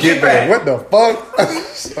get no get back. What the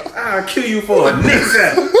fuck? I'll kill you for a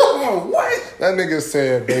nigga. Oh, what? That nigga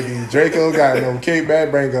said, baby, Draco got no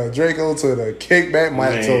kickback. Bring up Draco to the kickback.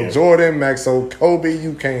 Maxo Jordan, Maxo Kobe.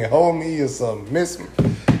 You can't hold me. You're some miss me.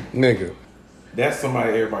 Nigga. That's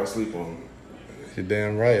somebody everybody sleep on. You're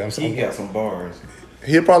damn right. He got some bars.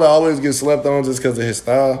 He'll probably always get slept on just because of his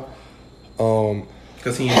style.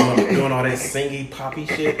 Because he ain't doing all that singy, poppy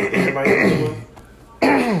shit that everybody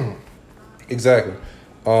doing. Exactly.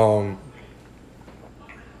 And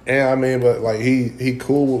I mean, but like he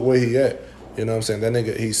cool with where he at. You know what I'm saying? That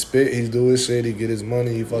nigga, he spit, he do his shit, he get his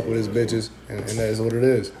money, he fuck with his bitches, and that is what it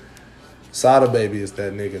is. Sada Baby is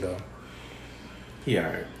that nigga though. He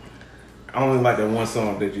alright. I only like that one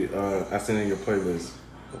song that you I sent in your playlist.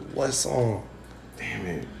 What song? Damn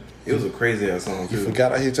it. It was a crazy ass song too. You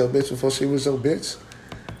forgot I hit your bitch before she was your bitch?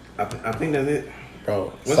 I think that's it.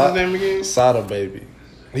 Bro. What's his name again? Sada Baby.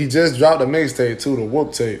 He just dropped a mixtape too, the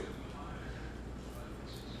Whoop tape.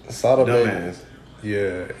 Sada Baby.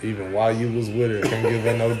 Yeah, even while you was with her, can't give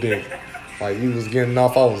her no dick. Like you was getting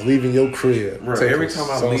off, I was leaving your crib. Bro, every time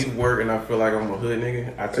I leave work and I feel like I'm a hood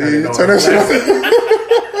nigga, I turn it on. Turn that shit on.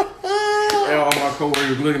 And all my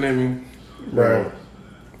coworkers looking at me. Bro.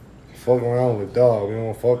 Fuck around with dog. We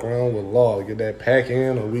don't fuck around with law. Get that pack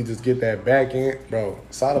in or we just get that back in. Bro,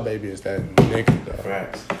 Sada Baby is that nigga, dog.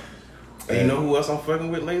 Facts. And you know who else I'm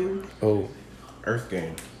fucking with lately? Who? Earth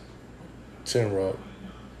Gang. Chin rub.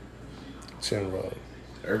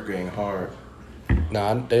 Earth Gang hard.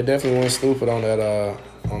 Nah, they definitely went stupid on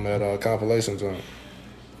that compilation joint.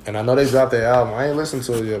 And I know they dropped their album. I ain't listened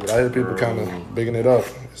to it yet, but I hear people kind of bigging it up.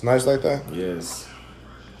 It's nice like that? Yes.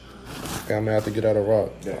 Yeah, I'm gonna have to get out of rock.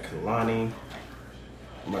 Got Kalani,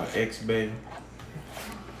 my ex baby.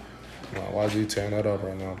 Nah, YG tearing that up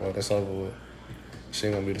right now, bro. That's over with. She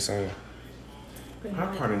ain't gonna be the same. How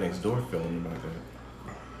Party Next Door feeling about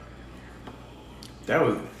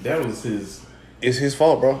that? That was his. It's his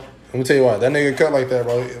fault, bro. Let me tell you why. That nigga cut like that,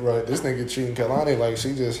 bro. Right, this nigga treating Kalani like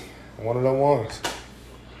she just one of them ones.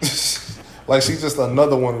 Like she just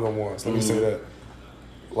another one of them ones. Let me say that.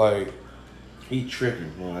 Like he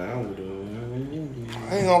tripping, boy. I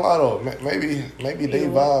ain't gonna lie though. Maybe they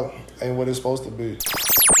vibe ain't what it's supposed to be.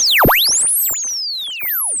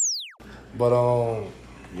 But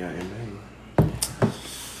yeah, amen.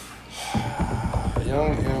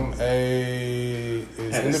 Young M.A.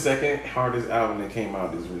 is had the second hardest album that came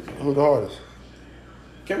out this weekend. Who the hardest?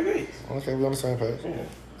 Kevin Gates. Okay, we on the same page. Yeah.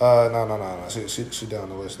 No. She down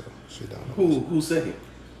the list though. She down the list. Who's second?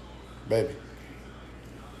 Baby.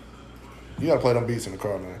 You gotta play them beats in the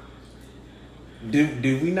car, man.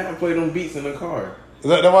 Did we not play them beats in the car? Is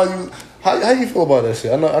that why you? How you feel about that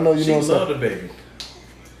shit? I know you she know. She love the baby.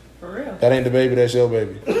 For real. That ain't the baby. That's your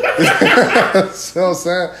baby. You know what I'm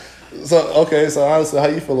saying? So okay. So honestly, how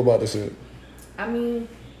you feel about this shit? I mean,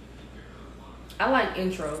 I like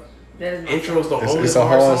Intro. That is Intro's the only it's a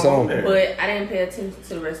hard song, but I didn't pay attention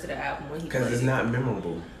to the rest of the album when he played. Because it's not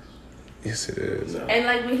memorable. Yes, it is. No. And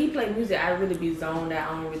like when he play music, I really be zoned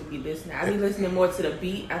out. I don't really be listening. I be listening more to the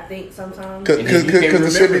beat. I think sometimes because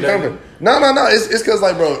the shit be thumping. No. It's because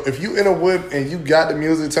like, bro, if you in a whip and you got the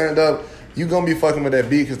music turned up, you gonna be fucking with that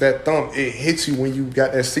beat because that thump it hits you when you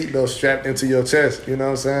got that seatbelt strapped into your chest. You know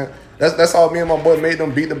what I'm saying? That's all me and my boy made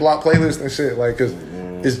them beat the block playlist and shit. Like, cause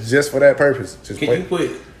it's just for that purpose. Just Can you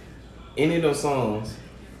put any of those songs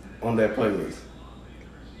on that playlist?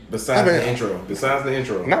 Besides the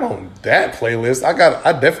intro. Not on that playlist. I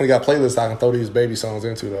definitely got playlists I can throw these baby songs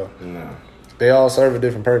into though. No. They all serve a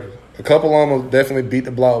different purpose. A couple of them will definitely beat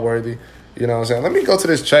the block worthy. You know what I'm saying? Let me go to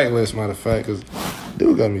this track list, matter of fact, because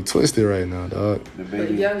Dude got me twisted right now, dog.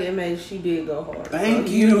 But Young M.A., she did go hard. Thank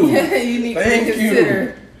you. You need to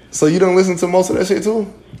consider. So you don't listen to most of that shit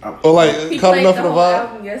too? Or like He caught played enough the of the whole vibe?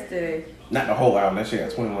 album yesterday. Not the whole album. That shit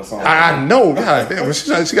got 21 songs. I know, God damn, but she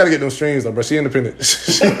got to get them streams though, bro. She independent.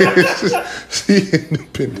 she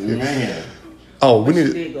independent. Man. Oh, we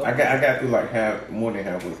need. I got through like more than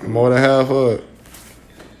half of it. More than half of it.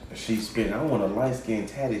 She spit. I want a light skinned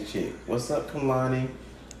tatted chick. What's up, Kalani?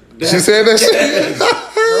 She said that shit.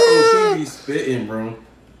 Bro, she be spitting, bro.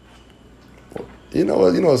 You know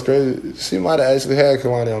what? You know what's crazy? She might have actually had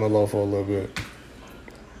Kalani on the low for a little bit.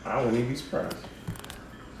 I wouldn't even be surprised.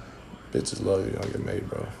 Bitches love you, Young M.A.,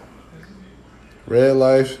 bro. Red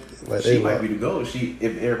Life, like She they might be the GOAT.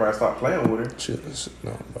 If everybody stop playing with her.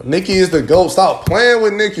 No, bro. Nicki is the GOAT. Stop playing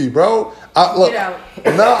with Nicki, bro. Get out.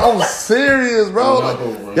 No, I'm serious, bro. No, Like,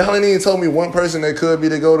 bro. y'all ain't even told me one person that could be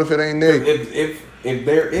the GOAT if it ain't Nick. If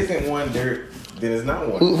there isn't one, then it's not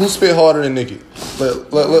one. Who spit harder than Nicki?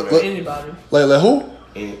 Anybody. Like who?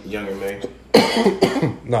 And Younger Meg.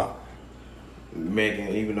 No. Megan,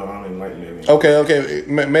 even though I don't even like Megan. Okay.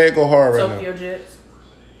 Meg go hard right Tokyo now. Jets.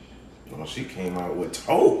 No, she came out with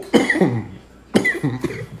Toke.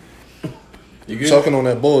 You good? Choking on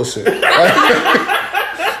that bullshit.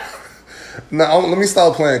 Now, let me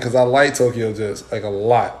stop playing because I like Tokyo Jets like a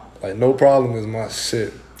lot. Like, no problem is my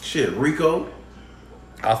shit. Shit, Rico.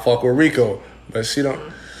 I fuck with Rico, but she don't.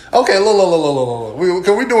 Okay, look.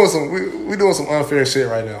 We doing some unfair shit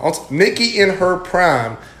right now. Nicki in her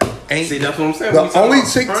prime ain't. See, that's what I'm saying. The only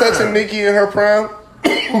chick touching Nicki in her prime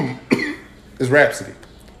is Rhapsody.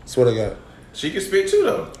 Swear to God. She can spit too,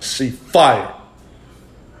 though. She fire.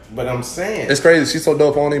 But I'm saying. It's crazy. She's so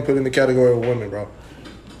dope. I don't even put in the category of women, bro.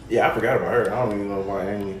 Yeah, I forgot about her. I don't even know why I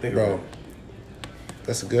didn't even think about Bro,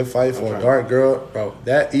 that's a good fight for a dark girl, bro.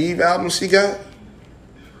 That Eve album she got.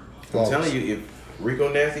 I'm telling you, if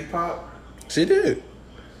Rico Nasty pop, She did.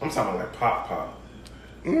 I'm talking like pop.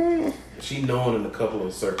 She known in a couple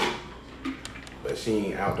of circles, but she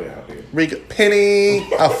ain't out there. Rico Penny.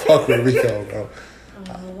 I fuck with Rico, bro.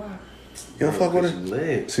 Oh, wow. You don't fuck with her?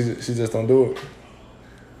 Lit. She just don't do it.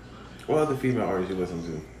 What other female artists you listen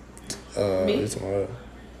to? Me? It's my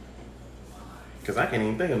Because I can't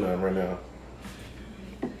even think of none right now.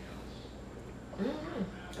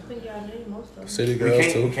 I think y'all named most of them. City We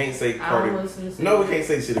Girls too. can't say I Cardi. don't listen to City No, we Girls. can't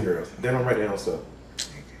say City Girls. They don't write their own stuff.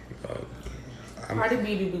 Cardi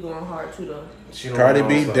B do be going hard too though. She don't Cardi write her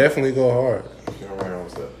B own stuff. definitely go hard. She don't write her own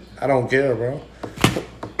stuff. I don't care, bro.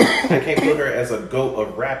 I can't put her as a GOAT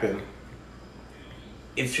of rapping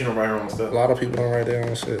if she don't write her own A stuff. lot of people don't write their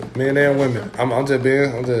own shit. Men and women.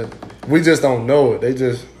 We just don't know it. They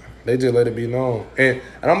just let it be known. And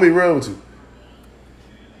I'm gonna be real with you.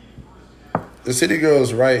 The City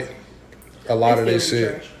Girls write a lot of this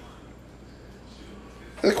shit.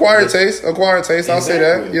 Acquired taste. I'll say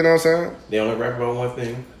that. Exactly. You know what I'm saying? They only rap about one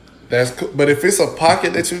thing. That's cool. But if it's a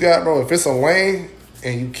pocket that you got, bro, if it's a lane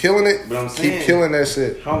and you killing it, But I'm keep saying- killing that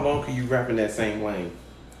shit. How long can you rap in that same lane?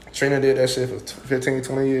 Trina did that shit for 15,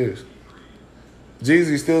 20 years.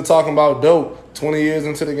 Jeezy still talking about dope 20 years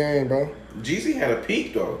into the game, bro. Jeezy had a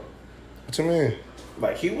peak though. What you mean?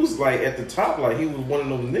 Like he was like at the top. Like he was one of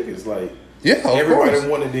those niggas. Like Yeah, of everybody course.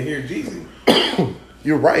 wanted to hear Jeezy.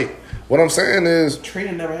 You're right. What I'm saying is,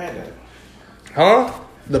 Trina never had that. huh?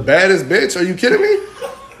 The baddest bitch? Are you kidding me?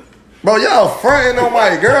 Bro, y'all fronting on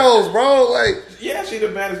my girls, bro. Like, Yeah, she the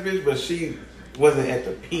baddest bitch, but she wasn't at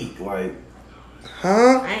the peak. Like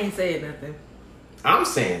huh? I ain't saying nothing. I'm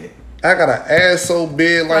saying it. I got an ass so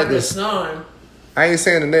big like Like the this. sun. I ain't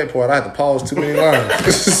saying the net part. I had to pause too many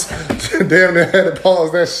lines. Damn near had to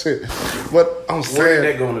pause that shit. But I'm Where did saying,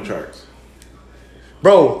 that go on the charts?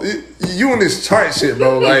 bro, you in this chart shit,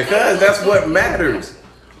 bro. Like, Because that's what matters.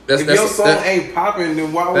 If your song ain't popping,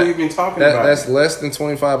 then why are we even talking about that's it? less than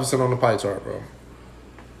 25% on the pie chart, bro.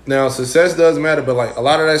 Now, success does matter, but like a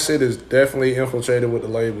lot of that shit is definitely infiltrated with the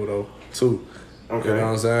label, though, too. Okay. You know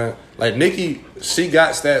what I'm saying? Like Nicki, she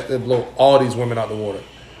got stats that blow all these women out the water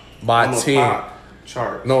by On the 10. pop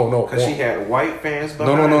chart. No. Because she on- had white fans No,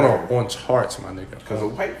 behind her. on charts, my nigga. Because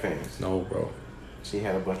of white fans. No, bro. She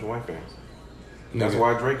had a bunch of white fans. That's Nigga.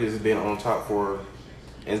 why Drake has been on top for,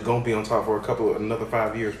 and is going to be on top for another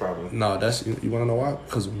 5 years probably. No, that's you want to know why?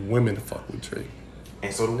 Because women fuck with Drake.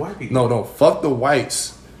 And so do white people. No, fuck the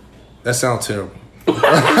whites. That sounds terrible.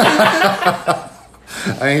 I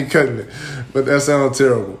ain't cutting it, but that sounds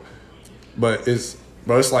terrible. But it's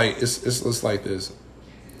like it's like this.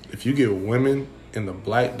 If you get women in the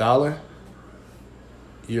black dollar,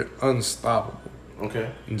 you're unstoppable.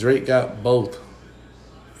 Okay. Drake got both.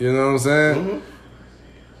 You know what I'm saying?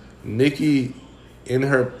 Mm-hmm. Nicki, in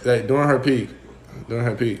her during her peak, During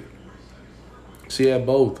her peak. She had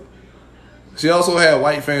both. She also had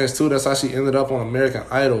white fans too. That's how she ended up on American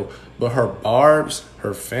Idol. But her barbs,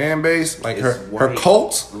 her fan base, like her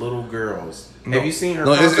cult, little girls. No, have you seen her?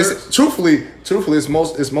 No, concerts? it's truthfully,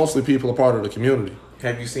 it's mostly people a part of the community.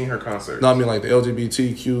 Have you seen her concerts? No, I mean like the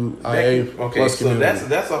LGBTQIA plus community. So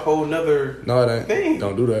that's a whole nother thing.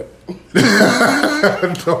 Don't do that.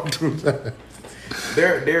 Don't do that.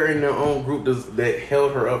 They're in their own group that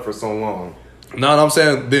held her up for so long. No, I'm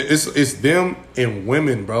saying it's them and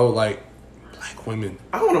women, bro. Like black women.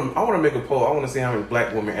 I want to make a poll. I want to see how many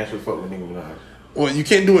black women actually fuck with Nicki Minaj. Well, you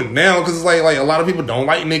can't do it now because it's like a lot of people don't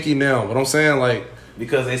like Nicki now. But I'm saying like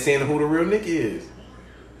because they seeing who the real Nicki is.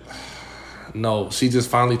 No, she just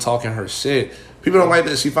finally talking her shit. People don't like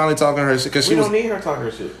that she finally talking her shit because she don't need her talking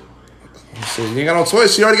her shit. So you ain't got no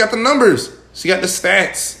choice. She already got the numbers. She got the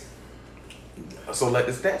stats. So let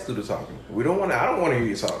the stats do the talking. I don't want to hear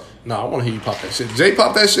you talk. No, I want to hear you pop that shit. Jay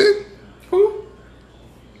popped that shit. Who?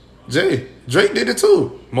 Jay. Drake did it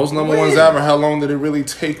too. Most number ones ever. How long did it really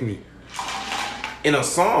take me? In a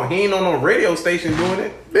song. He ain't on no radio station doing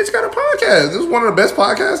it. Bitch got a podcast. This is one of the best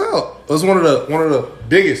podcasts out. It's one of the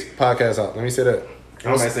biggest podcasts out. Let me say that. I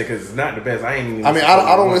might say because it's not the best. I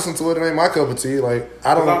don't listen to it. It ain't my cup of tea. Like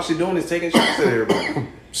I don't. All she doing is taking shots at everybody.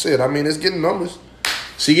 Shit. I mean, it's getting numbers.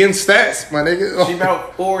 She getting stats, my nigga. She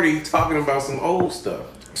about 40 talking about some old stuff.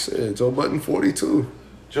 Shit, Joe Budden 42.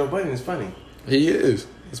 Joe Budden is funny. He is.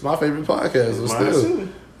 It's my favorite podcast. Mine still.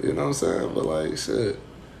 too. You know what I'm saying? But like, shit.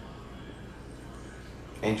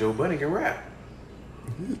 And Joe Budden can rap.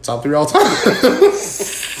 Top 3 all time.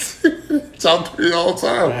 Top 3 all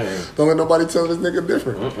time. Man. Don't let nobody tell this nigga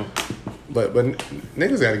different. But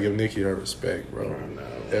niggas gotta give Nicki her respect, bro.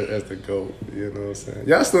 As the GOAT. You know what I'm saying?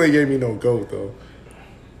 Y'all still ain't gave me no GOAT though.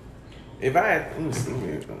 If I had,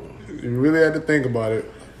 you really had to think about it.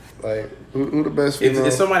 Like, who the best female?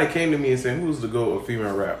 If somebody came to me and said, "Who's the GOAT of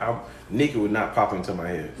female rap?" Nicki would not pop into my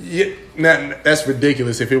head. Yeah, that's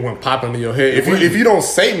ridiculous. If it went pop into your head, if you don't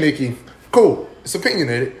say Nicki, cool, it's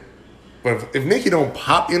opinionated. But if Nicki don't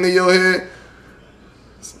pop into your head,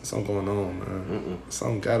 something going on, man.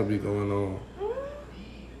 Something gotta be going on.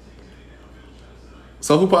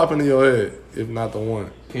 So who pop into your head if not the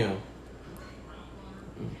one? Kim.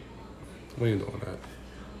 We ain't doing that.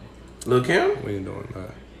 Lil' Kim? We ain't doing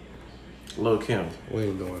that. Lil' Kim. We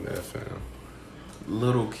ain't doing that, fam.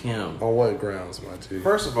 Little Kim. On what grounds, my G?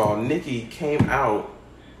 First of all, Nicki came out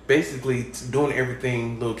basically doing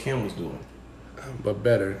everything Lil' Kim was doing. But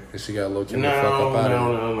better. And she got Lil' Kim the fuck up out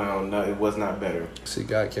of it. No, it was not better. She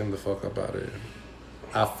got Kim the fuck up out of it.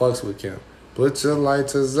 I fucks with Kim. Put your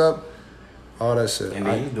lighters up. All that shit. And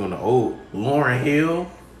then you doing the old Lauryn Hill.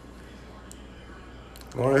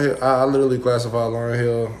 Lauryn Hill, I literally classify Lauryn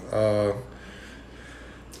Hill.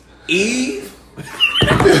 Eve?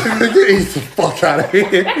 Get Eve the fuck out of here.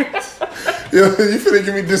 Yo, you finna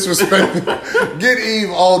give me disrespect. Get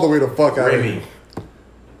Eve all the way the fuck out of here.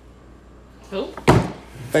 Who?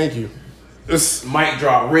 Thank you. Mic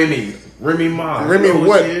drop. Remy Ma. Remy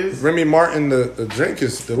what? Remy Martin, the drink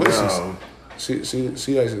is delicious. No. She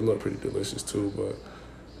actually looked pretty delicious too, but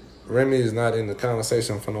Remy is not in the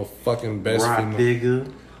conversation for no fucking best female. Digger.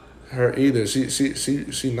 Her either.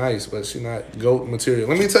 She nice, but she not GOAT material.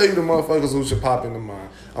 Let me tell you the motherfuckers who should pop into mine.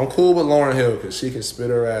 I'm cool with Lauryn Hill because she can spit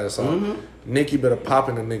her ass off. Nicki better pop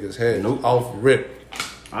in the nigga's head. Nope. Off rip.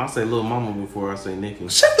 I'll say Lil Mama before I say Nicki.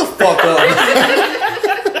 Shut the fuck up.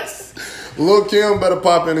 Lil' Kim better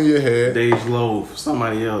pop into your head. Dej Loaf.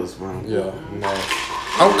 Somebody else, bro. Yeah, no.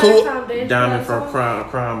 I'm cool. Diamond from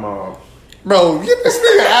Crime Mob. Bro, get this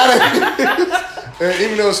nigga out of here. And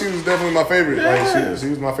even though she was definitely my favorite, like she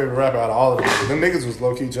was my favorite rapper out of all of them. Them niggas was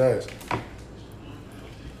low key trash.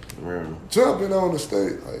 Man. Jumping on the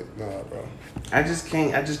stage, like nah, bro. I just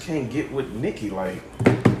can't get with Nicki. Like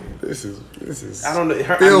this is. I don't know.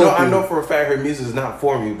 I know for a fact her music is not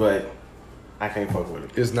for me, but I can't fuck with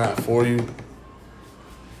it. It's not for you.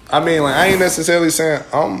 I mean, like I ain't necessarily saying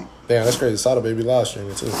damn, that's crazy. Sada Baby live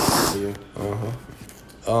streaming too.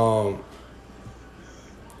 Yeah.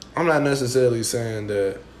 I'm not necessarily saying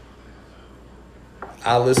that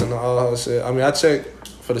I listen to all her shit. I mean, I check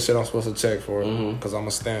for the shit I'm supposed to check for because I'm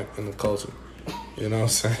a stamp in the culture. You know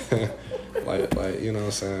what I'm saying? like you know what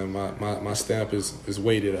I'm saying? My stamp is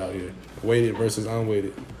weighted out here. Weighted versus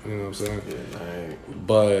unweighted. You know what I'm saying? Yeah,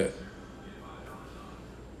 but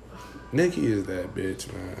Nicki is that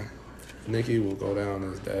bitch, man. Nicki will go down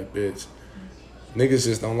as that bitch. Niggas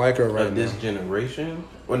just don't like her right now. This generation?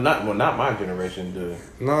 Well, not my generation, dude.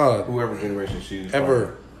 Nah. Whoever generation she's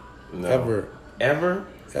ever. No. Ever. Ever?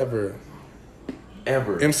 Ever.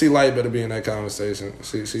 ever. MC Lyte better be in that conversation.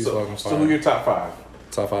 She's fucking fire. So who your top 5?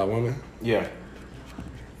 Top 5 women? Yeah.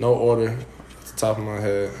 No order. At the top of my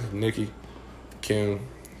head, Nicki, Kim,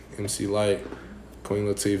 MC Lyte, Queen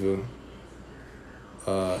Latifah,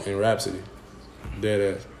 and Rhapsody.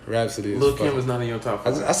 Dead ass. Rhapsody is Lil' Kim is not in your top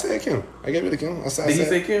 5. I said Kim. I gave it to Kim. Did you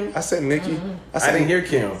say Kim? I said Nicki. I didn't hear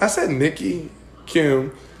Kim. I said Nicki, Kim,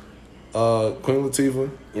 Queen Latifah,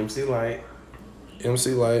 MC Lyte,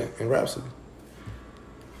 and Rhapsody.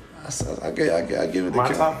 I give it to my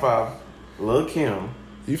Kim. top 5, Lil' Kim.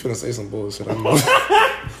 You finna say some bullshit. I know.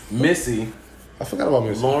 Missy. I forgot about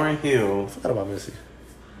Missy. Lauryn Hill. I forgot about Missy.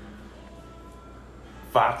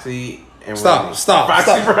 Foxy and Stop.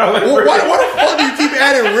 Foxy Brown. Well, why the fuck do you keep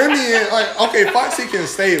adding Remy in? Like, okay, Foxy can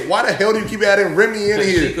stay. Why the hell do you keep adding Remy in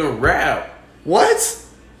here? She can rap. What?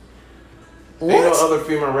 Ain't no other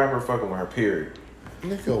female rapper fucking with her, period.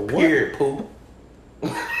 Nigga, what? Period, poo.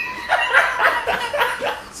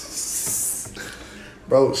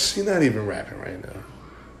 Bro, she not even rapping right now.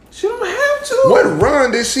 She don't have to. What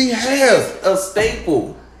run did she have? A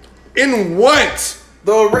staple. In what?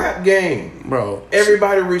 The rap game. Bro.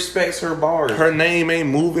 Everybody respects her bars. Her name ain't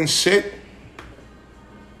moving shit.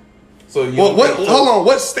 So you hold on,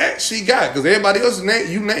 what stats she got? Because everybody else's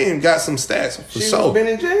name you named got some stats for She's sure. been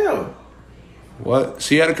in jail. What?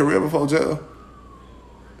 She had a career before jail?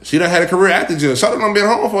 She done had a career after jail. Shawty done been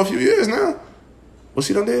home for a few years now. What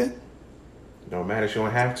she done did? Don't matter, she don't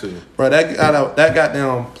have to. Bro, that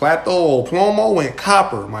goddamn Plateau or Plomo went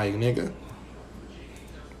copper, my nigga.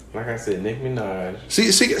 Like I said, Nicki Minaj.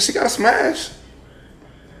 She got smashed.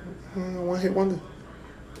 One hit wonder.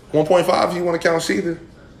 1.5 if you want to count Sheetha.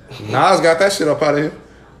 Nas got that shit up out of here.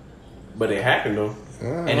 But it happened though.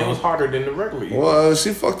 And it was harder than the regular. Well,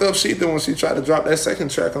 she fucked up Sheetha when she tried to drop that second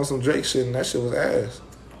track on some Drake shit, and that shit was ass.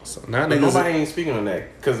 So now niggas. Nobody ain't speaking on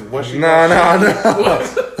that because once she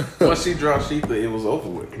once she dropped Sheetha, it was over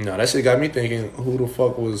with. No, that shit got me thinking, who the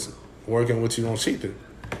fuck was working with you on Sheetha?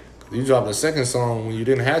 You dropped the second song when you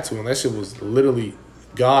didn't have to, and that shit was literally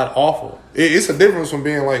god awful. It's a difference from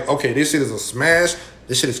being like, okay, this shit is a smash,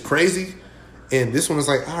 this shit is crazy, and this one is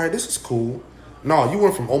like, all right, this is cool. No, you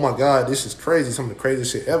went from, oh my god, this is crazy, some of the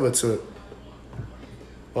craziest shit ever, to,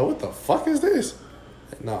 well, what the fuck is this?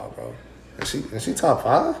 Nah, bro. Is she top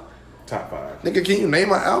 5? Top 5. Nigga, can you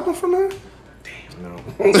name an album from her? Damn, no.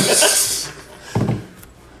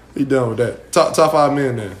 We done with that. Top 5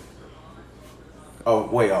 men then. Oh,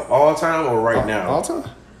 wait, all time or right now? All time.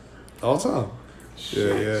 All time.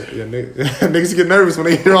 Yeah. Niggas get nervous when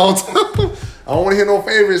they hear all time. I don't want to hear no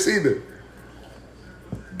favorites either.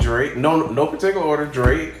 Drake. No particular order.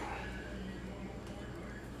 Drake.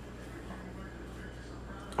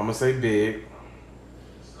 I'm going to say Big.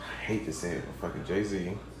 I hate to say it, but fucking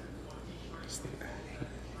Jay-Z.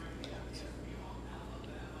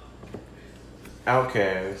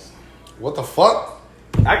 Outkast. What the fuck?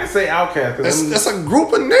 I can say Outkast. That's a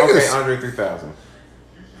group of niggas. Okay, Andre 3000.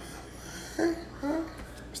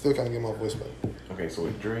 Still kind of get my voice back. Okay, so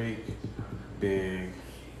with Drake, Big,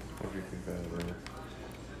 Andre 3000.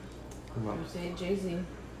 I'm saying Jay-Z.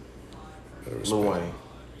 Lil Wayne.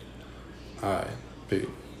 Alright, Pete.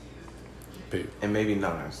 And maybe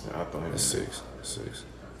Nas. I thought That's 6.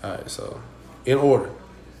 Alright, so in order.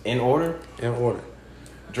 In order? In order.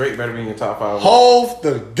 Drake better be in your top 5. Hove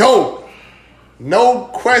the GOAT. No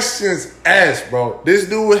questions asked, bro. This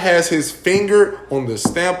dude has his finger on the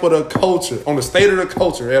stamp of the culture, on the state of the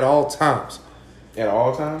culture at all times. At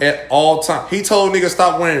all times? At all times. He told niggas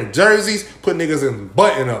stop wearing jerseys, put niggas in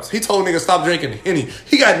button-ups. He told niggas stop drinking Henny.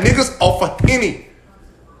 He got niggas off of Henny.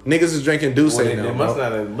 Niggas is drinking Douce now, They must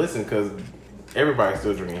not have listened because everybody's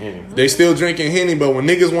still drinking Henny. They still drinking Henny, but when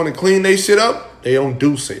niggas want to clean they shit up, they on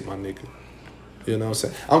Douce, my nigga. You know what I'm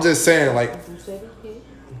saying? I'm just saying, like,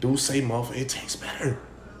 Douce, motherfucker, it tastes better.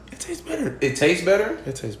 It tastes better. It tastes better?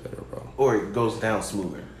 It tastes better, bro. Or it goes down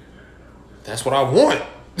smoother? That's what I want.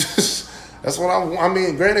 That's what I want. I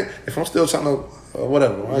mean, granted, if I'm still trying to,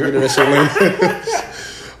 whatever, I'll get to that shit later.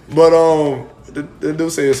 But, they do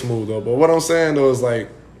say it's smooth, though. But what I'm saying, though, is, like,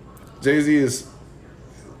 Jay-Z is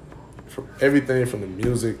from everything from the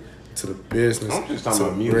music to the business. I'm just talking to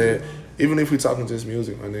about music. bread. Even if we talking just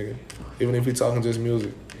music, my nigga. Even if we talking just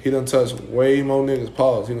music. He done touched way more niggas.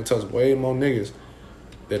 Pause. He done touched way more niggas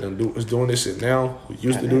that is doing this shit now. Who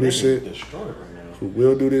used to do this shit. Who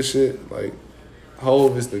will do this shit. Like,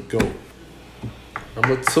 Hove is the GOAT.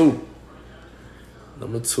 Number 2.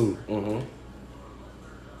 Mm-hmm.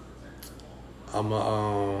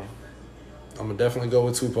 I'ma definitely go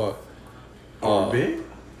with Tupac. Big?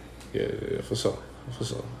 Yeah, for sure.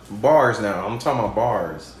 Bars now. I'm talking about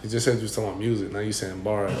bars. You just said you was talking about music. Now you saying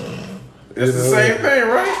bars. It's the same thing,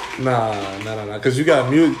 right? Nah. Because you got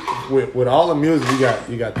music with all the music. You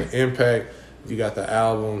got the impact. You got the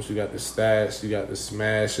albums. You got the stats. You got the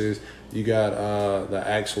smashes. You got the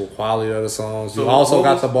actual quality of the songs. So you also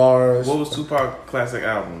got the bars. What was Tupac's classic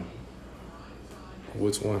album?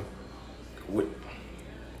 Which one?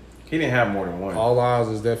 He didn't have more than one. All Eyes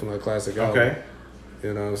is definitely a classic album. Okay.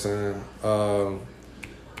 You know what I'm saying?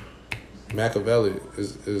 Machiavelli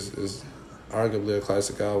is arguably a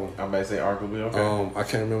classic album. I'm about to say arguably, okay. I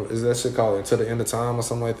can't remember. Is that shit called Until the End of Time or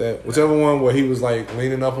something like that? Whichever one where he was like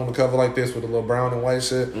leaning up on the cover like this with a little brown and white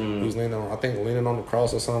shit. He was leaning on, I think, leaning on the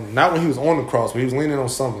cross or something. Not when he was on the cross, but he was leaning on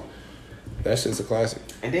something. That shit's a classic.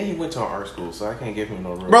 And then he went to an art school, so I can't give him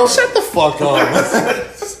no real Bro, shut the fuck up.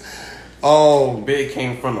 Big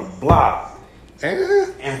came from the block.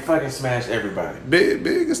 And fucking smashed everybody. Big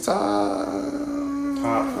is top 5.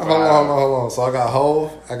 Hold on. So I got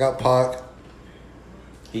Hov, I got Pac.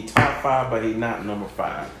 He top 5, but he not number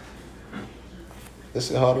 5. This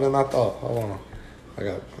shit harder than I thought. Hold on. I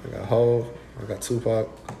got Hov, I got Tupac.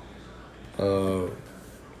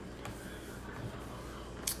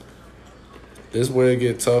 This is where it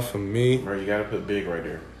get tough for me. Bro, you gotta put Big right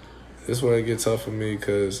there. This is where it get tough for me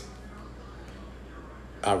because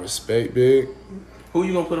I respect Big. Who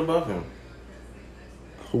you gonna put above him?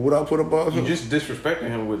 Who would I put above him? You just disrespecting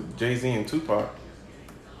him with Jay-Z and Tupac.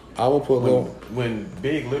 I will put when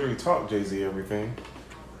Big literally taught Jay-Z everything.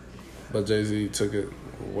 But Jay-Z took it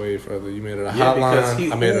way further. You made it a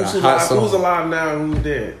hotline. I made it a hot song. Who's alive now and who's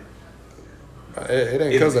dead? It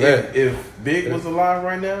ain't because of that. If Big was alive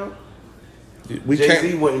right now,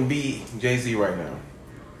 Jay-Z wouldn't be Jay-Z right now.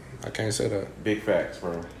 I can't say that. Big facts,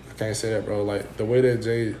 bro. I can't say that, bro. Like, the way that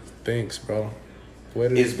Jay thinks, bro.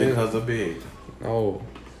 It's because of Big. No.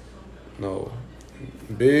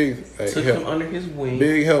 Big took him under his wing.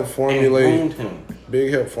 Big helped formulate. And groomed him.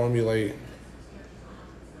 Big helped formulate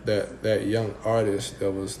that young artist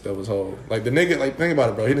that was whole. Like, the nigga, like, think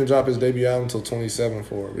about it, bro. He didn't drop his debut album until 27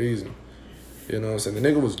 for a reason. You know what I'm saying? The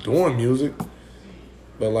nigga was doing music,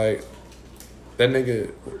 but like that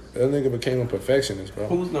nigga became a perfectionist, bro.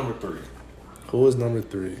 Who's number 3? Who is number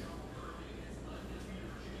 3?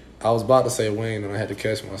 I was about to say Wayne, and I had to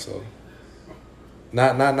catch myself.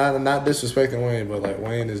 Not disrespecting Wayne, but like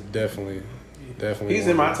Wayne is definitely. He's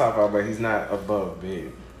in my top 5, but he's not above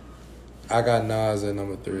Big. I got Nas at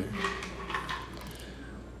number 3.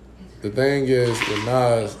 The thing is, with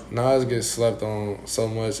Nas gets slept on so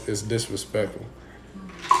much, it's disrespectful.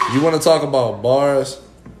 You want to talk about bars?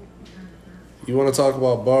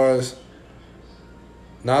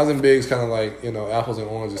 Nas and Big's kind of like, you know, apples and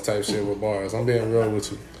oranges type shit with bars. I'm being real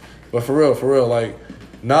with you. But for real, like,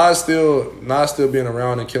 Nas still being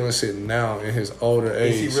around and killing shit now in his older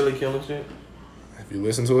age. Is he really killing shit? Have you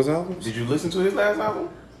listened to his albums? Did you listen to his last album?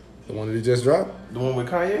 The one that he just dropped? The one with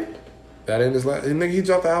Kanye? That ain't his last. Nigga, he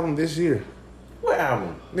dropped the album this year. What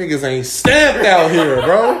album? Niggas ain't stamped out here,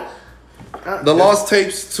 bro. The Lost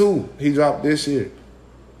Tapes 2, he dropped this year.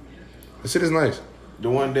 The shit is nice.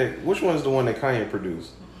 Which one's the one that Kanye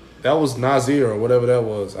produced? That was Nasir or whatever that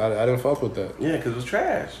was. I didn't fuck with that. Yeah, because it was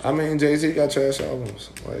trash. I mean, Jay-Z got trash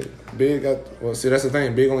albums. Like, Big got... Well, see, that's the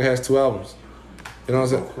thing. Big only has 2 albums. You know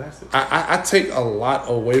what I'm saying? I take a lot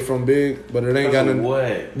away from Big, but it ain't got nothing...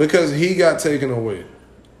 What? Because he got taken away.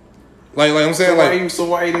 Like I'm saying, so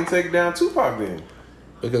why you didn't take down Tupac then?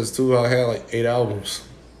 Because Tupac had like 8 albums.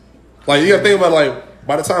 Like, you gotta think about, like,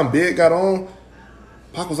 by the time Big got on,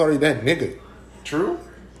 Pac was already that nigga. True.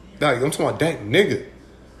 Like, I'm talking about that nigga.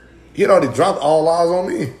 He had already dropped All Eyes on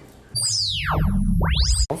Me.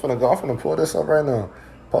 I'm finna pull this up right now.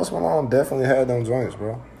 Post Malone definitely had them joints,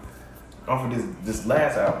 bro. Off of this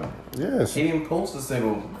last album. Yes. He didn't post a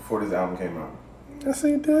single before this album came out. Yes,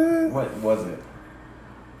 he did. What was it?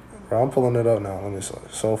 Bro, I'm pulling it up now. Let me see.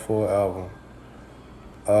 Soulful album.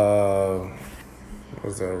 What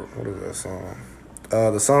is that song?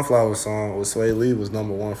 The Sunflower song with Sway Lee was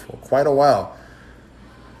number 1 for quite a while.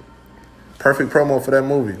 Perfect promo for that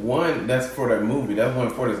movie. That's for that movie. That's one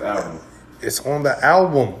for this album. It's on the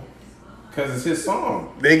album. Because it's his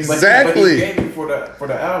song. Exactly. But he gave it for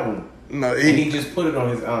the album. No, and he just put it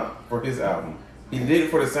on for his album. He did it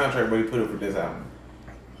for the soundtrack, but he put it for this album.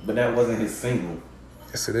 But that wasn't his single.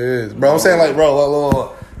 Yes, it is, bro. I'm saying, like, bro,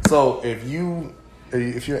 look. So if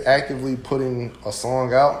you're actively putting a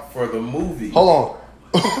song out for the movie, hold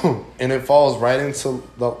on, and it falls right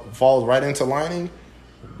into lining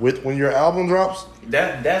with when your album drops.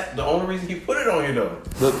 That's the only reason he put it on here though.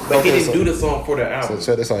 But he didn't do the song for the album.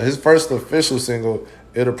 So check this out. His first official single,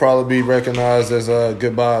 it'll probably be recognized as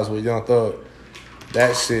 "Goodbyes" with Young Thug.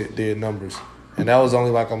 That shit did numbers, and that was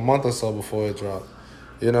only like a month or so before it dropped.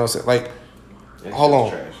 You know what I'm saying? Like, Hold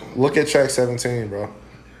on. Look at track 17, bro.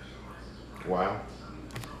 Wow.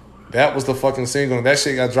 That was the fucking single. That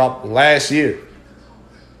shit got dropped last year.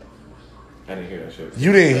 I didn't hear that shit.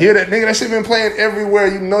 You didn't hear that, nigga? That shit been playing everywhere.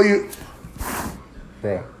 You know you...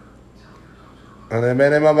 Bro. And then,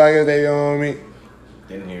 man, in my bag, they on me.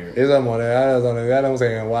 Didn't hear it. It's up on that. I was on that. I'm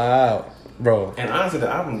saying, wow. Bro. And honestly, the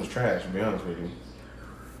album was trash, to be honest with you.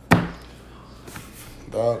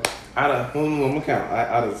 Dog. Out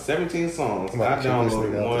of 17 songs, I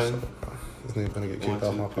downloaded one. This nigga gonna get kicked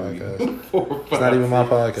off my podcast. 4, 5, It's not even my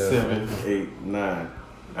podcast. 7, 8, 9.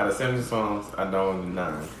 Out of 17 songs, I downloaded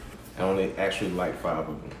 9. I only actually like 5 of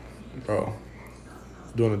them. Bro,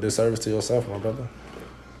 doing a disservice to yourself, my brother.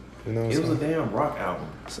 You know what I'm saying? It was a damn rock album.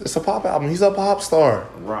 It's a pop album. He's a pop star.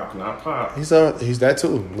 Rock, not pop. He's that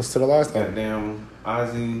too. Listen to the last album. Goddamn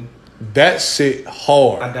Ozzy. That shit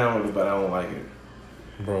hard. I downloaded it, but I don't like it.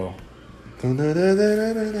 Bro.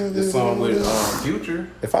 This song with Future.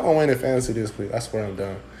 If I don't win in fantasy this week, I swear I'm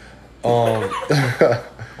done.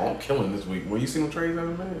 I'm killing this week. When you see them trades I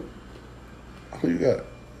made? Who you got?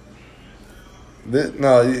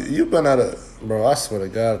 No, you been out of... Bro, I swear to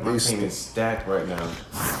God. My team is stacked right now.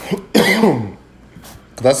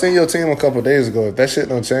 Because I seen your team a couple days ago. If that shit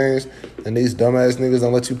don't change and these dumbass niggas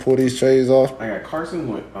don't let you pull these trades off... I got Carson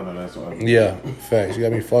Wentz. Oh, no, that's what I mean. Yeah, facts. You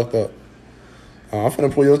got me fucked up. I'm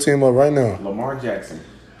finna pull your team up right now. Lamar Jackson.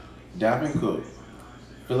 Dalvin Cook.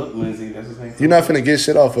 Philip Lindsay. That's his name. You're not finna get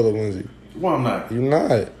shit off Philip Lindsay. Well, I'm not. You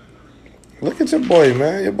not. Look at your boy,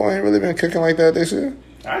 man. Your boy ain't really been cooking like that this year.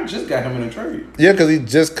 I just got him in a trade. Yeah, because he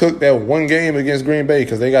just cooked that one game against Green Bay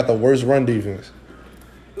because they got the worst run defense.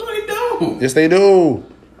 No, they don't. Yes, they do.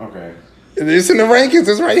 Okay. It's in the rankings.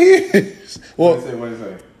 It's right here. Well, What did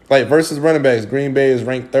it say? like versus running backs, Green Bay is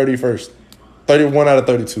ranked 31st. 31 out of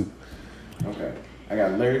 32. Okay. I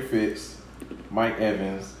got Larry Fitz, Mike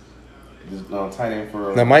Evans, tight end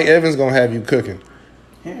for... Now, Mike Evans going to have you cooking.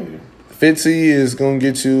 Hell yeah. Fitzy is going to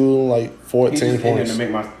get you like 14 He's just in points. there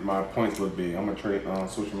to make my points look big. I'm going to trade,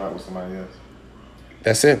 switch him out with somebody else.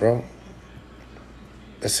 That's it, bro.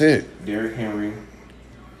 That's it. Derrick Henry.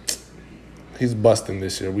 He's busting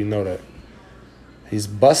this year. We know that. He's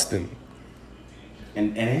busting.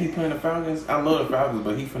 And he playing the Falcons. I love the Falcons,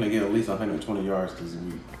 but he's finna get at least 120 yards this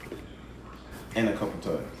week. And a couple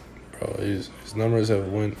touchdowns. Bro, his numbers have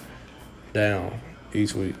went down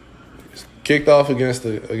each week. He's kicked off against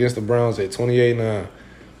the Browns at 28-9.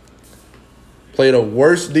 Played a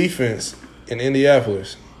worse defense in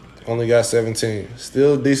Indianapolis. Only got 17.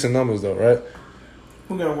 Still decent numbers though, right?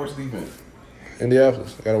 Who got a worse defense?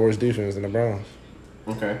 Indianapolis got a worse defense than the Browns.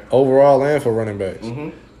 Okay. Overall and for running backs.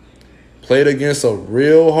 Mm-hmm. Played against a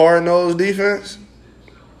real hard-nosed defense.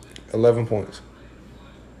 11 points.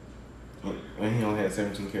 And he only had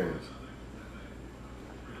 17 carries.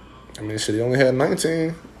 I mean, shit, he only had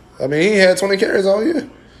 19. I mean, he had 20 carries all year.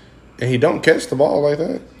 And he don't catch the ball like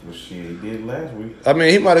that. Well, shit, he did last week. I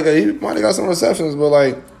mean, he might have got some receptions, but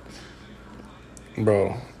like,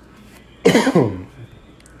 bro,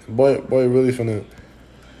 boy, really finna.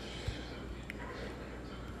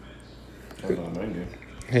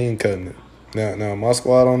 He ain't cutting it. Now, my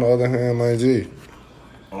squad on the other hand, my G.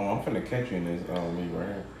 Oh, I'm finna catch you in this league right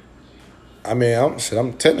here. I mean,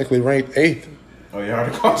 I'm technically ranked 8th. Oh, you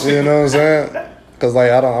already caught You know what I'm saying? Because like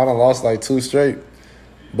I done lost like 2 straight,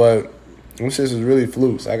 but them shits is really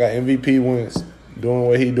flukes. I got MVP wins doing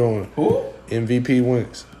what he doing. Who? MVP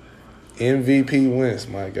wins. MVP wins,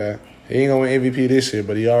 my guy. He ain't gonna win MVP this year,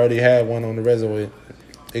 but he already had one on the resume.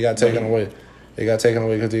 It got taken away. It got taken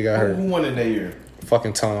away because he got hurt. Who won it that year?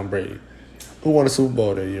 Fucking Tom Brady. Who won the Super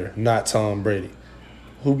Bowl that year? Not Tom Brady.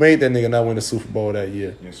 Who made that nigga not win the Super Bowl that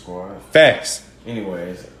year? Your squad. Facts.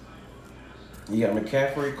 Anyways, you got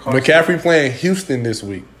McCaffrey. Carson. McCaffrey playing Houston this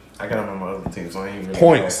week. I got him on my other team, so I ain't really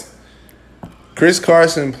Points. Chris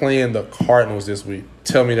Carson playing the Cardinals this week.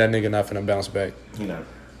 Tell me that nigga not finna bounce back. He not.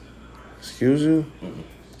 Excuse you? Mm-mm.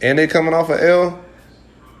 And they coming off an L?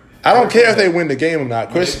 I don't care if they win the game or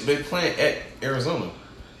not. Chris, They playing at Arizona.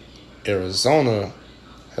 Arizona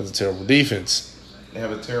has a terrible defense. They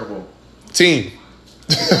have a terrible team.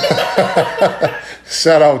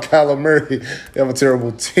 Shout out Kyler Murray. They have a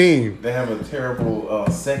terrible team. They have a terrible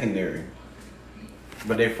secondary.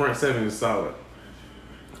 But their front seven is solid.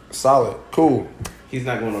 Solid. Cool. He's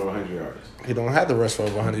not going over 100 yards. He don't have to rush for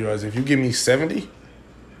over 100 yards. If you give me 70.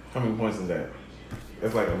 How many points is that?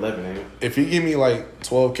 That's like 11, ain't it? If you give me like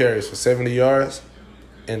 12 carries for 70 yards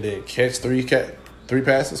and then catch three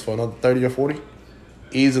passes for another 30 or 40,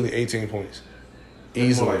 easily 18 points.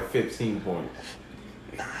 Easily. More like 15 points.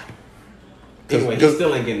 Nah. Anyway, he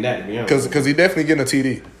still ain't getting that, to be honest. Because he definitely getting a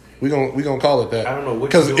TD. We gonna call it that. I don't know what.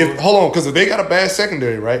 Because if they got a bad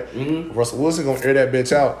secondary, right? Mm-hmm. Russell Wilson gonna air that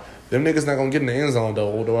bitch out. Them niggas not gonna get in the end zone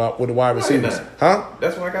though with the wide receivers, huh?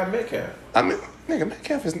 That's why I got Metcalf. I mean, nigga,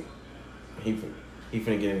 Metcalf is he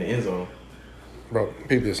finna get in the end zone, bro.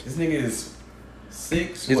 Peep this. This nigga is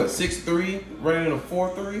 6'3", running in a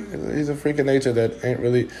 4.3. He's a freak of nature that ain't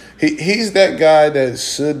really. He's that guy that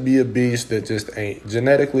should be a beast that just ain't.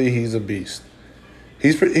 Genetically, he's a beast.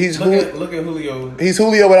 Look at Julio. He's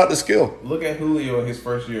Julio without the skill. Look at Julio in his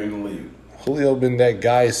first year in the league. Julio been that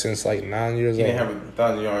guy since like 9 years old. He didn't have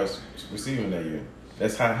 1,000 yards receiving that year.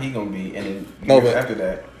 That's how he gonna be. And then after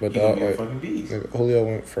that, he gonna be a fucking beast. Julio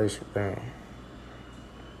went first round.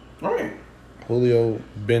 All right. Julio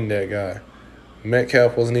been that guy.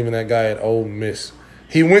 Metcalf wasn't even that guy at Ole Miss.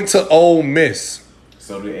 He went to Ole Miss.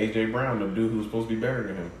 So did A.J. Brown, the dude who was supposed to be better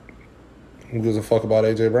than him. Who gives a fuck about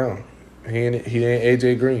A.J. Brown? He ain't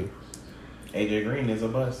A.J. Green. A.J. Green is a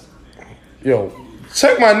bust. Yo,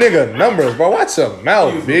 check my nigga numbers, bro. Watch your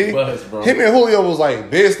mouth, B. Bust, bro. Him and Julio was like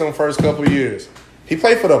this them first couple years. He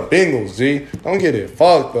played for the Bengals, G. Don't get it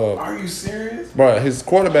fucked up. Are you serious? Bro, his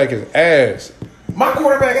quarterback is ass. My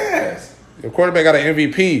quarterback ass. Your quarterback got an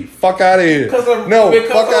MVP. Fuck out of here. Fuck out of here.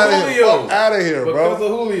 Fuck out of here, bro. Because of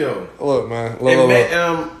Julio. Look, man.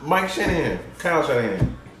 Look. Mike Shanahan. Kyle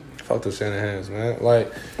Shanahan. Fuck the Shanahans, man.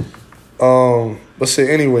 Like, but shit,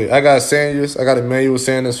 anyway, I got Sanders. I got Emmanuel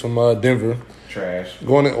Sanders from Denver. Trash.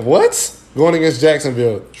 Going against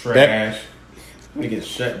Jacksonville. Trash. We get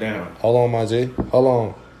shut down. Hold on, my G. Hold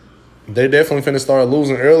on. They definitely finna start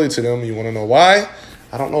losing early to them. You want to know why?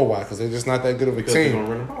 I don't know why, because they're just not that good of a team. They're gonna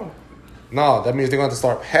run the ball. No, that means they're going to have to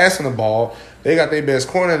start passing the ball. They got their best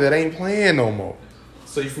corner that ain't playing no more.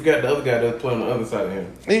 So you forgot the other guy that's playing on the other side of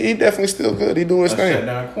him. He definitely still good. He doing his thing. A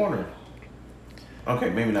shutdown corner.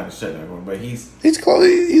 Okay, maybe not a shutdown corner, but he's close.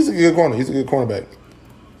 He's a good corner. He's a good cornerback.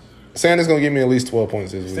 Sanders going to give me at least 12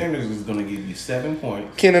 points this week. Sanders is going to give you 7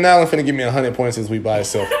 points. Keenan Allen finna give me 100 points this week by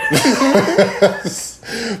himself.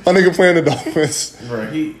 My nigga playing the Dolphins. Bro,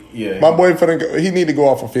 my boy he need to go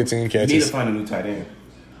off for 15 catches. He need to find a new tight end.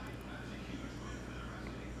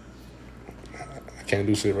 Can't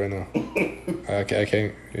do shit right now. I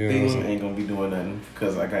can't. You know Thielen ain't gonna be doing nothing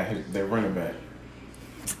because I got their running back.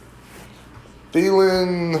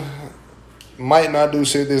 Thielen might not do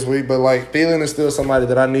shit this week, but like Thielen is still somebody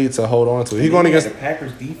that I need to hold on to. He going against the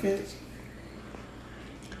Packers defense.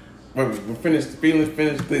 Wait, we'll finish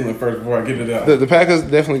Thielen first before I get it out. The Packers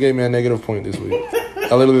definitely gave me a negative point this week.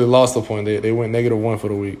 I literally lost a point. They went -1 for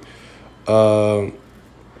the week. But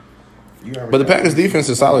the Packers defense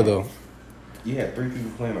is solid though. You had 3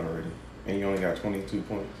 people playing already, and you only got 22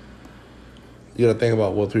 points. You gotta think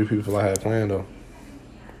about what 3 people I had playing though.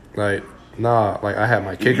 Like I had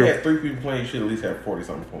my kicker. If you had 3 people playing, you should at least have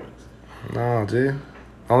 40-something points. No, G.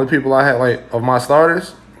 Only people I had of my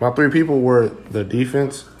starters, my 3 people were the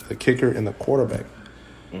defense, the kicker, and the quarterback.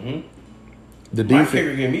 Mm-hmm. The defense. My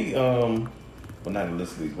kicker gave me well, not in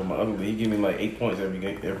this league, but my other league, he gave me like 8 points every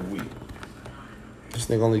week. This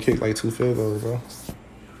nigga only kicked like 2 field goals, bro.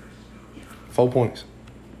 4 points.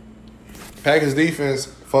 Packers defense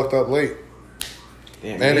fucked up late.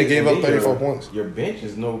 Damn, and they gave up 34 points. Your bench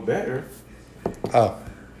is no better. Oh.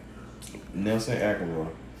 Nelson Aguilar.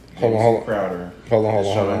 Hold on. Crowder. Hold on.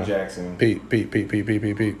 Deshaun Jackson. Pete.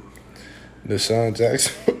 Deshaun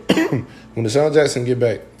Jackson. When Deshaun Jackson get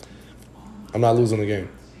back, I'm not losing the game.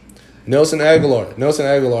 Nelson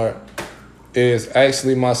Aguilar is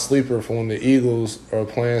actually my sleeper for when the Eagles are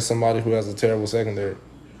playing somebody who has a terrible secondary.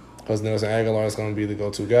 Because Nelson Aguilar is going to be the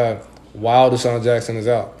go-to guy while Deshaun Jackson is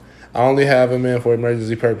out. I only have him in for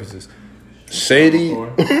emergency purposes. Shady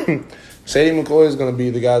McCoy is going to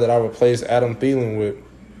be the guy that I replace Adam Thielen with.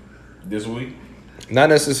 This week? Not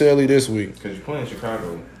necessarily this week. Because you're playing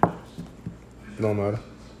Chicago. No matter.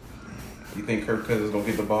 You think Kirk Cousins is going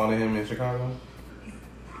to get the ball to him in Chicago?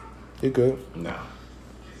 He could. Nah.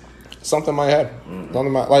 Something might happen.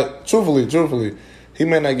 Mm-hmm. Truthfully, he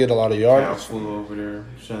may not get a lot of yards. Cal flew over there,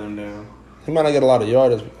 shut him down. He might not get a lot of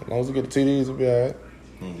yards. As long as he get the TDs, he'll be all right.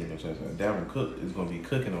 He ain't getting no chance. Dalvin Cook is going to be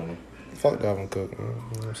cooking on him. Fuck Dalvin Cook, man. You know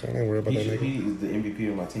what I'm saying? I ain't worried about that nigga. He is the MVP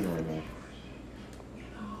of my team right now.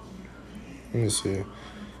 Let me see.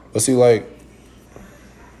 But see, like...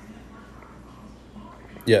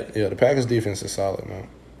 Yeah, the Packers defense is solid, man.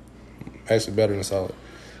 Actually better than solid.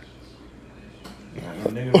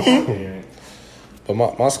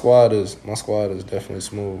 But my squad is definitely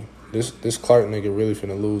smooth. This Clark nigga really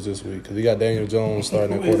finna lose this week because he got Daniel Jones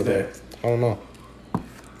starting at quarterback. I don't know,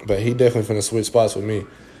 but he definitely finna switch spots with me.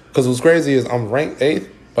 Because what's crazy is I'm ranked 8th,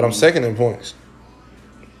 but I'm second in points.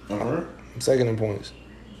 Uh-huh. I'm second in points.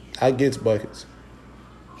 I gets buckets.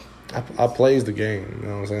 I plays the game. You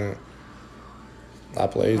know what I'm saying? I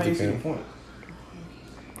plays the game. The point?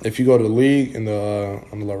 If you go to the league in the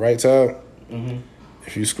on the right tab,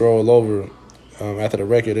 if you scroll over after the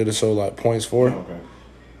record, it'll show like points for. Okay.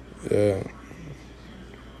 Yeah.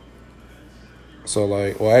 So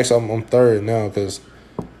like, well, actually, I'm third now because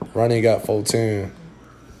Ronnie got 410.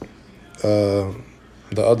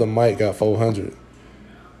 The other Mike got 400.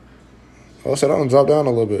 Oh shit, I'm gonna drop down a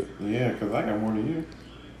little bit. Yeah, because I got more than you.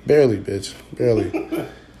 Barely, bitch. Barely.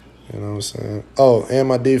 You know what I'm saying? Oh, and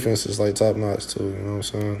my defense is like top notch too. You know what I'm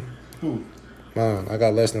saying? Who? Mine. I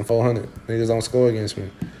got less than 400. Niggas don't score against me.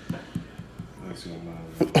 Let's see what mine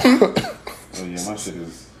is. Oh yeah, my shit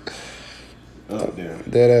is up there.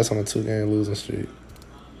 Dead ass on a 2-game losing streak.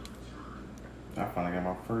 I finally got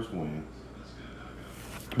my first win.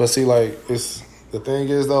 But see, like, it's the thing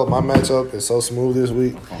is though, my matchup is so smooth this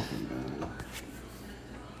week.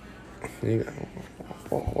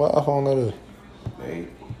 What iPhone that is? 8.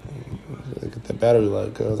 Get that battery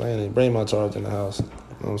life, cause I ain't even bring my charger in the house. You know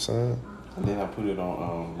what I'm saying? And then I put it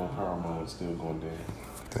on low power mode, still going down.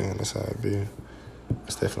 Damn, that's how it be.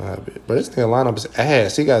 That's definitely how it be. But this nigga lineup is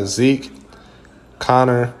ass. He got Zeke,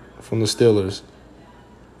 Connor from the Steelers,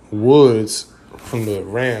 Woods from the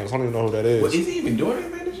Rams. I don't even know who that is. What, is he even doing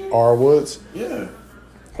anything this year? R. Woods? Yeah.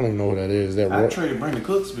 I don't even know who that is. I traded Brandon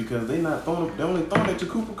Cooks because they only throwing it to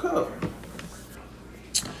Cooper Kupp.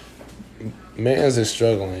 Mans is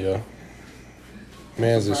struggling, yo.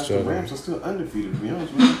 Mans is The struggling. Rams are still undefeated, to be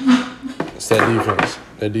honest with you. It's that defense.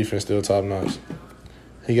 That defense still top notch.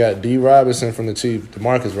 He got D. Robinson from the Chiefs,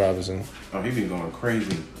 DeMarcus Robinson. Oh, he been going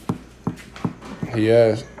crazy. He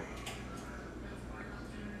had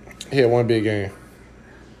one big game.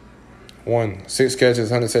 6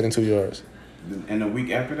 catches, 172 yards. And the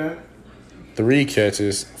week after that? 3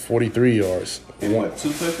 catches, 43 yards. And what,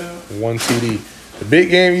 2 touchdowns? 1 TD. The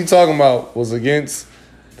big game you talking about was against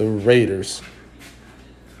the Raiders.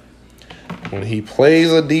 When he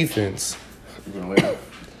plays a defense,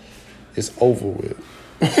 it's over with.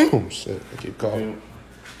 Oh, shit. I keep calling.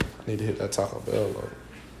 I need to hit that Taco Bell, though.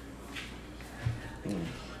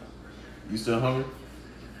 You still hungry?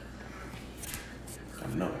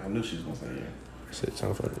 I knew she was going to say yeah. Shit,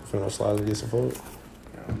 trying to finna slide and get some food.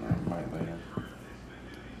 I don't know. I might later.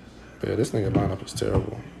 Yeah, this nigga lineup is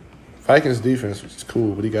terrible. Vikings defense is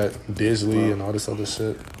cool, but he got Disley and all this other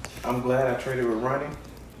shit. I'm glad I traded with Ronnie.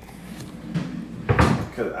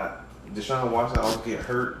 Because Deshaun Watson always get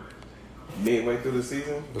hurt midway through the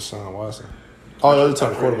season. Deshaun Watson. Oh, you're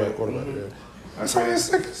talking quarterback, yeah. It's only his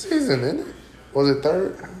second season, isn't it? Was it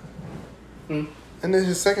third? And then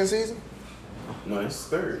his second season? No, it's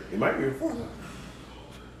third. It might be a fourth.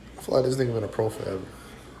 I feel like this nigga been a pro forever.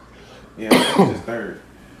 Yeah, it's third.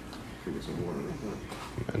 Give me some water.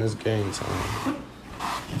 Man, it's game time.